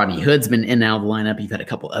ones. Rodney Hood's been in and out of the lineup. You've had a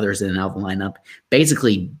couple others in and out of the lineup.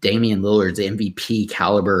 Basically, Damian Lillard's MVP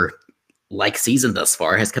caliber season thus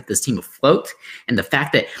far has kept this team afloat. And the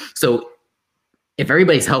fact that, so if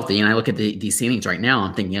everybody's healthy, and I look at these standings right now,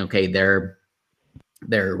 I'm thinking, okay, they're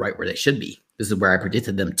right where they should be. This is where I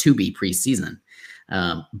predicted them to be preseason.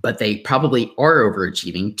 But they probably are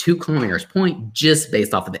overachieving, to Connor's point, just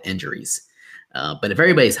based off of the injuries. But if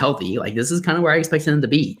everybody's healthy, this is kind of where I expected them to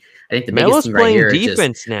be. I think the biggest thing right here is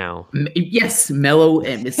defense now. Yes, Melo,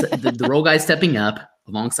 and it's the role guy stepping up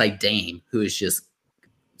alongside Dame, who is just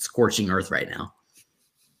scorching earth right now.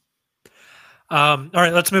 All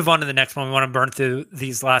right, let's move on to the next one. We want to burn through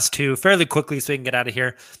these last two fairly quickly so we can get out of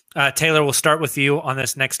here. Taylor, we'll start with you on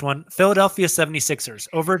this next one. Philadelphia 76ers,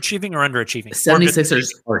 overachieving or underachieving? 76ers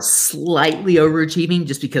are slightly overachieving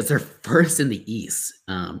just because they're first in the East.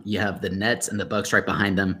 You have the Nets and the Bucks right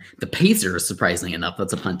behind them. The Pacers, surprisingly enough,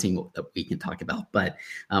 that's a fun team that we can talk about. But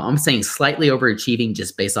I'm saying slightly overachieving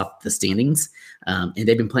just based off the standings. And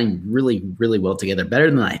they've been playing really, really well together, better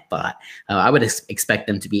than I thought. I would expect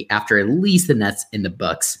them to be after at least the Nets and the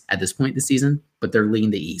Bucks at this point this season, but they're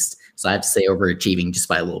leading the East. So I have to say overachieving just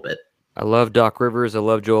by a little bit. I love Doc Rivers. I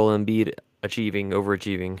love Joel Embiid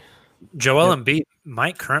overachieving. Joel Embiid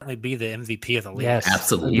might currently be the MVP of the league. Yes,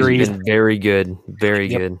 absolutely. He's been very good. Very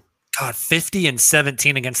good. God, 50 and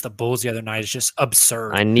 17 against the Bulls the other night is just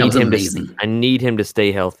absurd. I need him to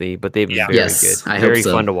stay healthy, but they've been very good. Very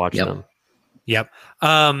fun to watch them. Yep.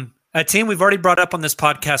 A team we've already brought up on this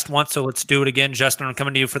podcast once, so let's do it again. Justin, I'm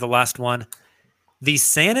coming to you for the last one. The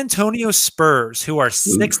San Antonio Spurs, who are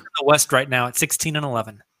sixth in the West right now at 16 and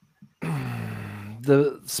 11.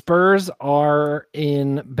 The Spurs are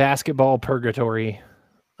in basketball purgatory.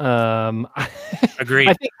 Agreed.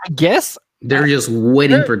 I guess they're just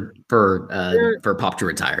waiting for Pop to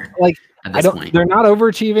retire. At this point, they're not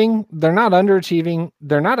overachieving. They're not underachieving.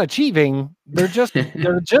 They're not achieving. They're just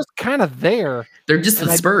kind of there. They're just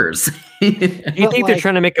the Spurs. Do you think they're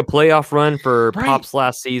trying to make a playoff run for Pop's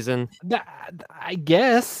last season? I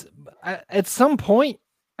guess at some point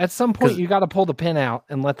you got to pull the pin out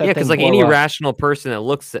and let that. Yeah, because any rational person that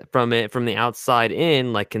looks from the outside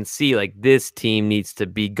in, can see this team needs to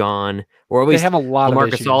be gone, or at least they have a lot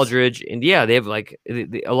of issues. Aldridge, and they have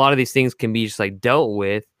a lot of these things can be just dealt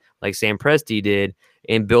with, like Sam Presti did,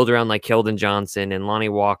 and build around Keldon Johnson and Lonnie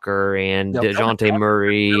Walker and DeJounte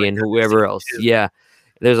Murray and whoever else. Yeah.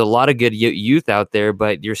 There's a lot of good youth out there,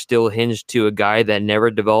 but you're still hinged to a guy that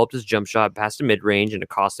never developed his jump shot past the mid-range, and it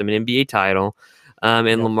cost him an NBA title. And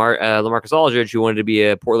LaMarcus Aldridge, who wanted to be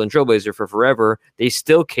a Portland Trailblazer for forever, they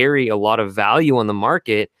still carry a lot of value on the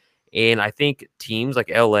market. And I think teams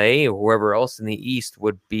like LA or whoever else in the East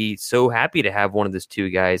would be so happy to have one of those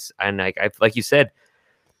two guys. And like you said,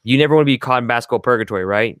 you never want to be caught in basketball purgatory,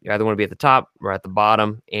 right? You either want to be at the top or at the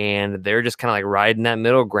bottom, and they're just kind of riding that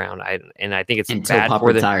middle ground. I think it's bad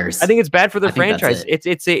for the tires. I think it's bad for the franchise.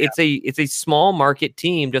 It's a small market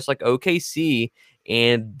team, just like OKC,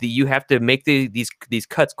 and you have to make these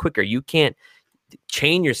cuts quicker. You can't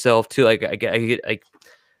chain yourself to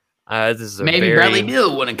this is maybe Bradley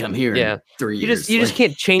Beal wouldn't come here. Yeah, in 3 years. You just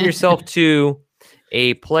can't chain yourself to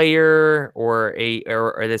a player or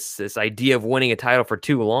this idea of winning a title for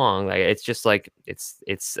too long. It's just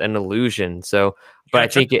it's an illusion. So, but I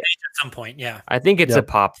think at some point, I think it's a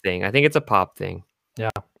Pop thing. Yeah.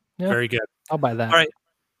 Very good. I'll buy that. All right.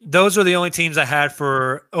 Those are the only teams I had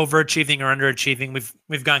for overachieving or underachieving.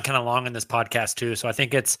 We've gone kind of long in this podcast too, so I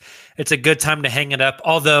think it's a good time to hang it up.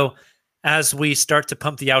 Although, as we start to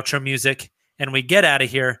pump the outro music and we get out of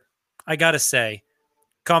here, I gotta say,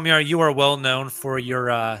 Kamiar, you are well known for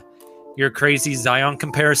your crazy Zion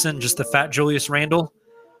comparison, just the fat Julius Randle.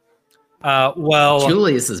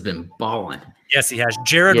 Julius has been balling. Yes, he has.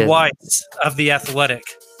 Jared Weiss of The Athletic,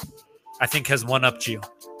 I think, has one-upped you.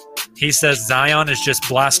 He says Zion is just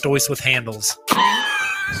Blastoise with handles.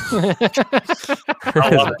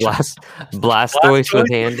 Blastoise with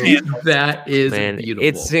handles. That is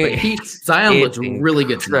beautiful. Zion looks really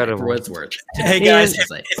good tonight, for what it's worth. Hey guys,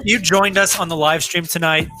 if you joined us on the live stream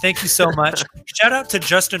tonight, thank you so much. Shout out to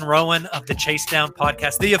Justin Rowan of the Chase Down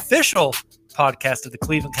podcast, the official podcast of the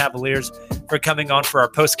Cleveland Cavaliers, for coming on for our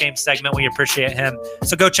post-game segment. We appreciate him.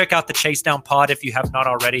 So go check out the Chase Down pod if you have not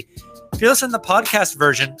already. If you listen to the podcast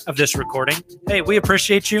version of this recording, hey, we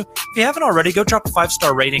appreciate you. If you haven't already, go drop a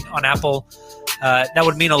 5-star rating on Apple. That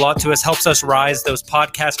would mean a lot to us, helps us rise those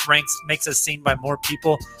podcast ranks, makes us seen by more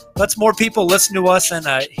people, lets more people listen to us and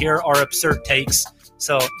hear our absurd takes.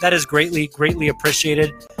 So that is greatly, greatly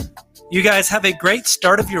appreciated. You guys have a great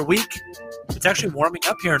start of your week. it's actually warming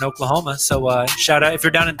up here in Oklahoma. So shout out if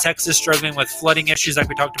you're down in Texas struggling with flooding issues like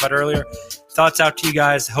we talked about earlier. Thoughts out to you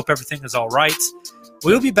guys. Hope everything is all right.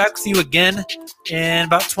 We'll be back with you again in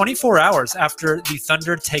about 24 hours after the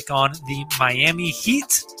Thunder take on the Miami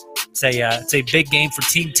Heat. It's a big game for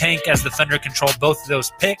Team Tank as the Thunder control both of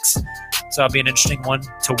those picks. So it'll be an interesting one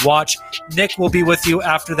to watch. Nick will be with you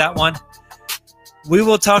after that one. We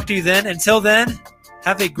will talk to you then. Until then,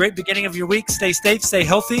 have a great beginning of your week. Stay safe, stay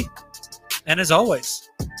healthy. And as always,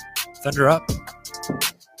 Thunder up.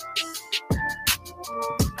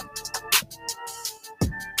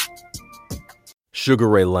 Sugar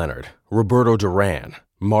Ray Leonard, Roberto Duran,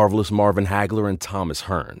 Marvelous Marvin Hagler, and Thomas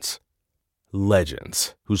Hearns.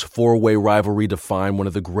 Legends, whose four-way rivalry defined one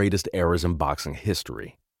of the greatest eras in boxing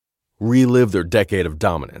history. Relive their decade of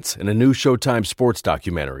dominance in a new Showtime sports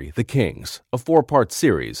documentary, The Kings, a 4-part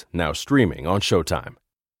series now streaming on Showtime.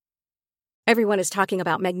 Everyone is talking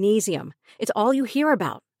about magnesium. It's all you hear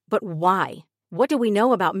about. But why? What do we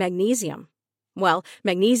know about magnesium? Well,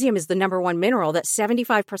 magnesium is the number one mineral that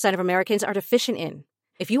 75% of Americans are deficient in.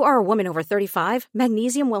 If you are a woman over 35,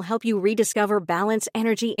 magnesium will help you rediscover balance,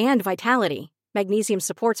 energy, and vitality. Magnesium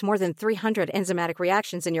supports more than 300 enzymatic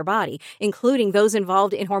reactions in your body, including those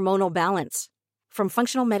involved in hormonal balance. From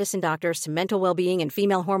functional medicine doctors to mental well-being and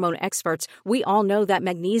female hormone experts, we all know that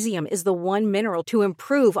magnesium is the one mineral to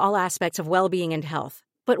improve all aspects of well-being and health.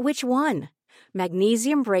 But which one?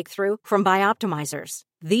 Magnesium Breakthrough from Bioptimizers,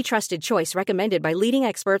 the trusted choice recommended by leading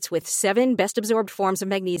experts with 7 best-absorbed forms of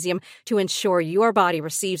magnesium to ensure your body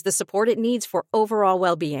receives the support it needs for overall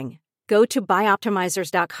well-being. Go to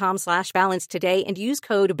bioptimizers.com/balance today and use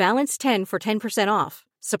code BALANCE10 for 10% off.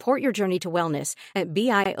 Support your journey to wellness at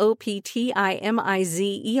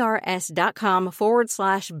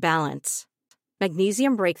bioptimizers.com/balance.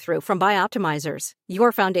 Magnesium Breakthrough from Bioptimizers,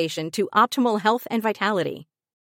 your foundation to optimal health and vitality.